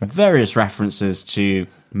 with various references to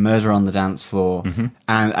Murder on the Dance Floor,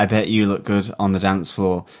 and I bet you look good on the dance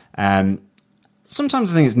floor.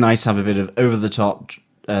 Sometimes I think it's nice to have a bit of over-the-top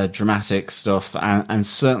dramatic stuff, and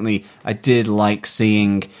certainly I did like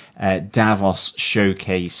seeing Davos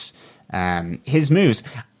showcase his moves.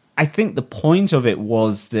 I think the point of it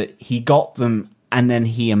was that he got them and then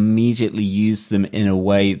he immediately used them in a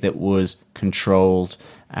way that was controlled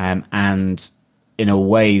and in a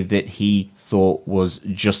way that he thought was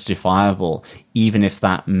justifiable, even if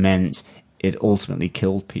that meant it ultimately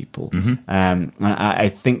killed people. I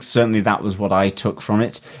think certainly that was what I took from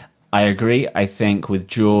it. I agree. I think with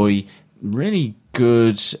Joy, really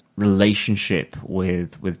good relationship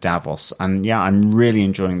with Davos. And yeah, I'm really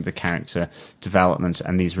enjoying the character development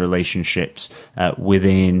and these relationships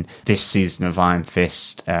within this season of Iron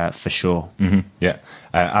Fist for sure. Yeah.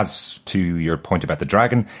 As to your point about the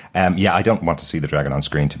dragon, yeah, I don't want to see the dragon on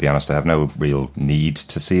screen, to be honest. I have no real need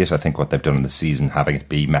to see it. I think what they've done in the season, having it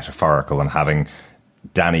be metaphorical and having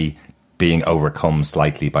Dany being overcome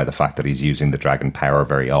slightly by the fact that he's using the dragon power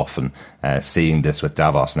very often, seeing this with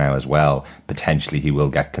Davos now as well, potentially he will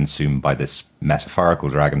get consumed by this metaphorical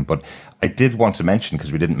dragon. But I did want to mention,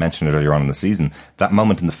 because we didn't mention it earlier on in the season, that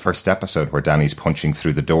moment in the first episode where Dany's punching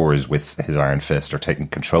through the doors with his Iron Fist, or taking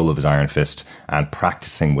control of his Iron Fist and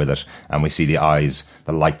practicing with it, and we see the eyes,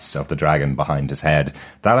 the lights of the dragon behind his head.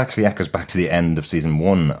 That actually echoes back to the end of season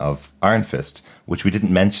 1 of Iron Fist, which we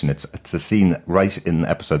didn't mention. It's a scene right in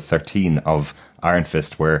episode 13 of Iron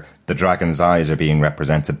Fist where the dragon's eyes are being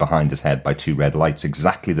represented behind his head by 2 red lights,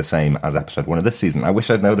 exactly the same as episode 1 of this season. I wish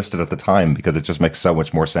I'd noticed it at the time, because it just makes so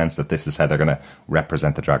much more sense that this is how they're going to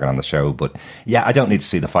represent the dragon on the show. But yeah, I don't need to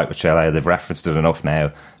see the fight with Shelley. They've referenced it enough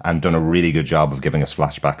now and done a really good job of giving us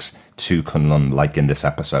flashbacks to Kunlun, like in this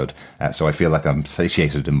episode. So I feel like I'm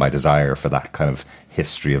satiated in my desire for that kind of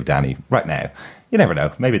history of Dany right now. You never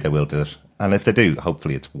know. Maybe they will do it. And if they do,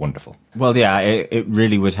 hopefully it's wonderful. Well, yeah, it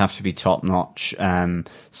really would have to be top-notch,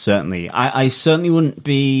 certainly. I certainly wouldn't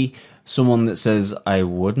be someone that says I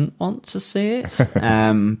wouldn't want to see it.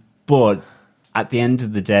 But at the end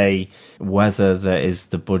of the day, whether there is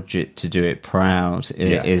the budget to do it proud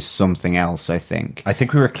is something else, I think. I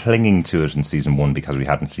think we were clinging to it in season 1 because we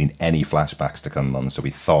hadn't seen any flashbacks to Kunlun, so we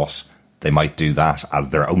thought they might do that as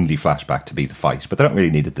their only flashback to be the fight. But they don't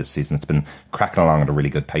really need it this season. It's been cracking along at a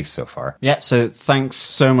really good pace so far. Yeah, so thanks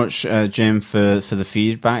so much, Jim, for the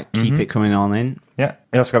feedback. Keep it coming on in. Yeah,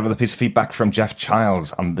 we also got another piece of feedback from Jeff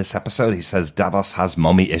Childs on this episode. He says, Davos has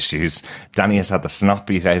mummy issues. Dany has had the snot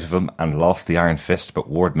beat out of him and lost the Iron Fist, but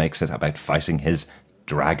Ward makes it about fighting his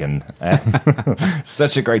dragon.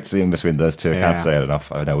 Such a great scene between those two. I can't say it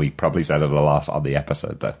enough. I know we probably said it a lot on the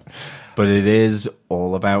episode, though. But it is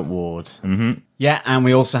all about Ward. Yeah, and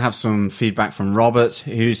we also have some feedback from Robert,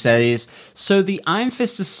 who says, so the Iron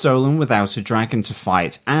Fist is stolen without a dragon to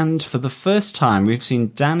fight, and for the first time we've seen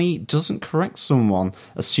Dany doesn't correct someone,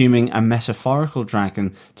 assuming a metaphorical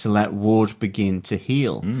dragon to let Ward begin to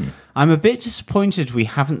heal. I'm a bit disappointed we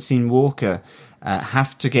haven't seen Walker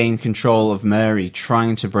have to gain control of Mary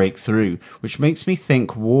trying to break through, which makes me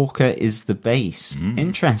think Walker is the base.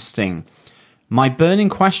 Interesting. My burning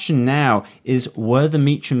question now is where the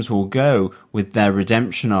Meachums will go with their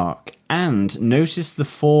redemption arc. And notice the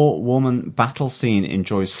 4-woman battle scene in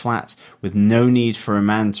Joy's flat with no need for a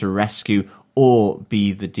man to rescue or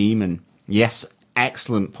be the demon. Yes,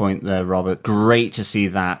 excellent point there, Robert. Great to see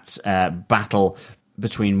that battle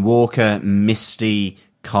between Walker, Misty,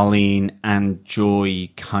 Colleen, and Joy,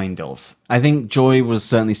 kind of. I think Joy was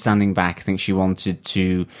certainly standing back. I think she wanted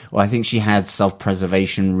to, I think she had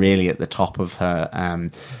self-preservation really at the top of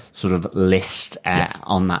her sort of list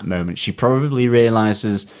on that moment. She probably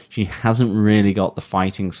realizes she hasn't really got the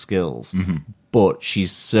fighting skills, but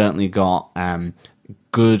she's certainly got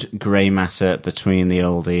good grey matter between the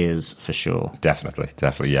old ears for sure. Definitely.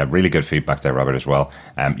 Yeah, really good feedback there, Robert, as well.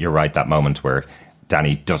 You're right, that moment where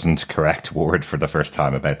Danny doesn't correct Ward for the first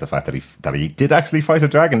time about the fact that he did actually fight a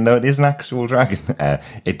dragon. No, it is an actual dragon.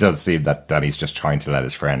 It does seem that Danny's just trying to let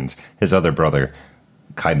his friend, his other brother,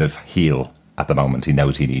 kind of heal at the moment. He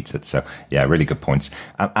knows he needs it. So, yeah, really good points.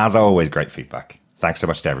 And as always, great feedback. Thanks so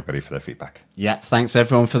much to everybody for their feedback. Yeah, thanks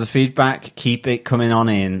everyone for the feedback. Keep it coming on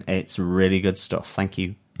in. It's really good stuff. Thank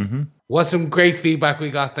you. What some great feedback we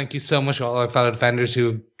got. Thank you so much to all our fellow defenders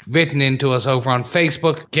who've written into us over on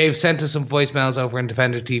Facebook. Gabe sent us some voicemails over on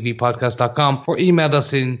DefendersTVPodcast.com or emailed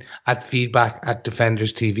us in at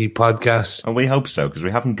feedback@DefendersTVPodcast. And we hope so, because we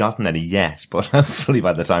haven't gotten any yet. But hopefully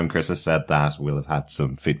by the time Chris has said that, we'll have had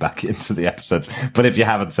some feedback into the episodes. But if you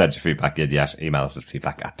haven't sent your feedback in yet, email us at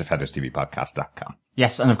feedback@DefendersTVPodcast.com.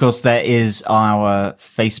 Yes, and of course there is our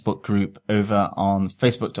Facebook group over on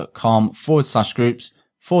facebook.com/groups/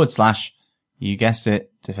 you guessed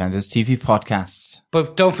it, Defenders TV Podcast.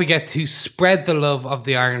 But don't forget to spread the love of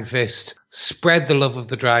the Iron Fist, spread the love of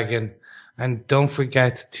the dragon, and don't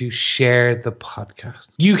forget to share the podcast.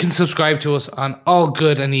 You can subscribe to us on all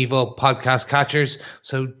good and evil podcast catchers,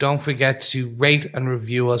 so don't forget to rate and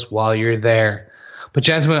review us while you're there. But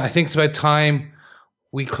gentlemen, I think it's about time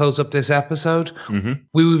we close up this episode.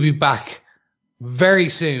 We will be back very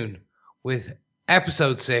soon with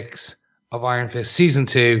episode 6 of Iron Fist Season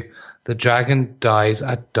 2, The Dragon Dies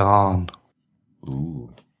at Dawn. Ooh.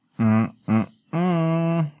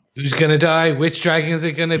 Who's going to die? Which dragon is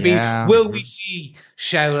it going to be? Yeah. Will we see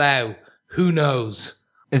Xiao Lao? Who knows?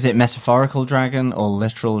 Is it metaphorical dragon or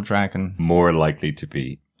literal dragon? More likely to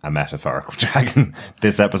be a metaphorical dragon.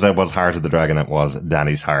 This episode was Heart of the Dragon. It was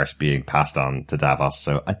Danny's heart being passed on to Davos.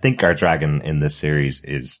 So I think our dragon in this series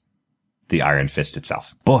is the Iron Fist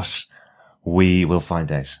itself. But we will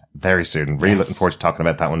find out very soon. Really looking forward to talking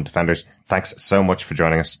about that one, Defenders. Thanks so much for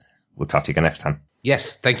joining us. We'll talk to you again next time.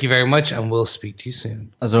 Yes, thank you very much, and we'll speak to you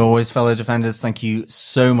soon. As always, fellow Defenders, thank you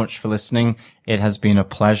so much for listening. It has been a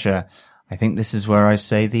pleasure. I think this is where I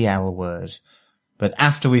say the L word. But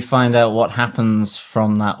after we find out what happens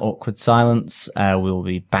from that awkward silence, we'll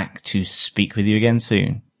be back to speak with you again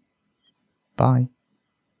soon. Bye.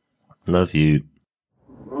 Love you.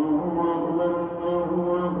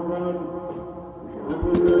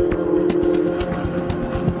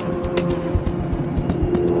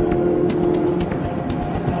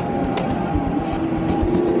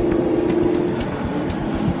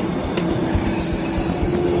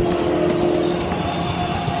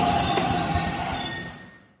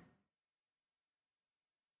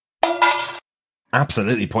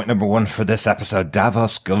 Absolutely. Point number 1 for this episode.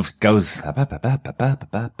 Davos goes. He goes ba ba ba ba ba ba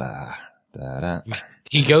ba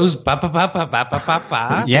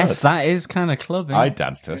ba. Yes, that is kind of clubbing. I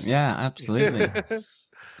danced to it. Yeah, absolutely.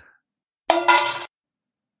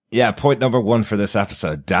 Yeah, point number 1 for this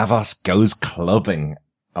episode. Davos goes clubbing.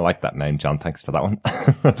 I like that name, John. Thanks for that one.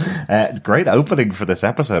 Great opening for this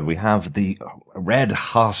episode. We have the red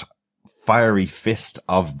hot, fiery fist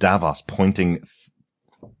of Davos pointing.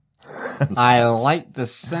 I like the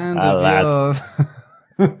sound Oh, of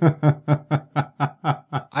your...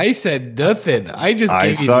 I said nothing. I just I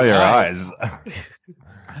gave you saw the your eye. eyes.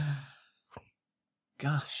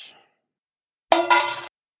 Gosh.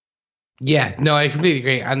 Yeah, no, I completely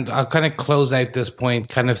agree. And I'll kind of close out this point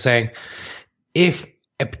kind of saying, if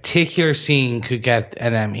a particular scene could get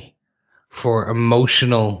an Emmy for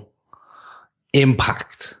emotional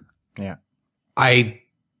impact,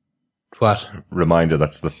 what? Reminder,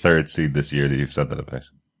 that's the 3rd scene this year that you've said that about.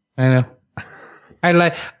 I know. I'm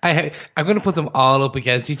going to put them all up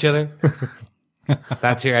against each other.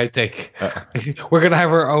 That's your outtake. We're going to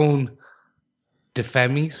have our own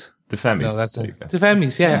Defemis. Defemis. No, that's it.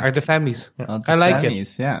 Defemis, our Defemis. I like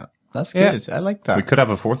it. Yeah, that's good. I like that. We could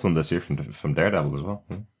have a 4th one this year from Daredevil as well.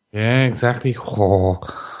 Yeah, exactly. Oh.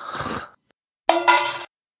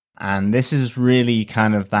 And this is really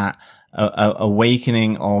kind of that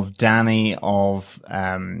awakening of Danny, of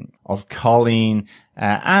Colleen,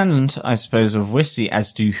 and I suppose of Wissy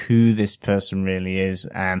as to who this person really is.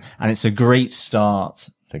 And it's a great start.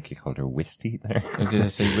 I think you called her Wisty there. Or did I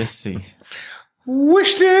say Wissy?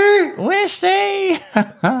 Wishty! Wissy!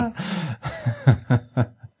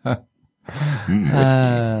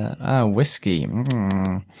 Whiskey. Whiskey.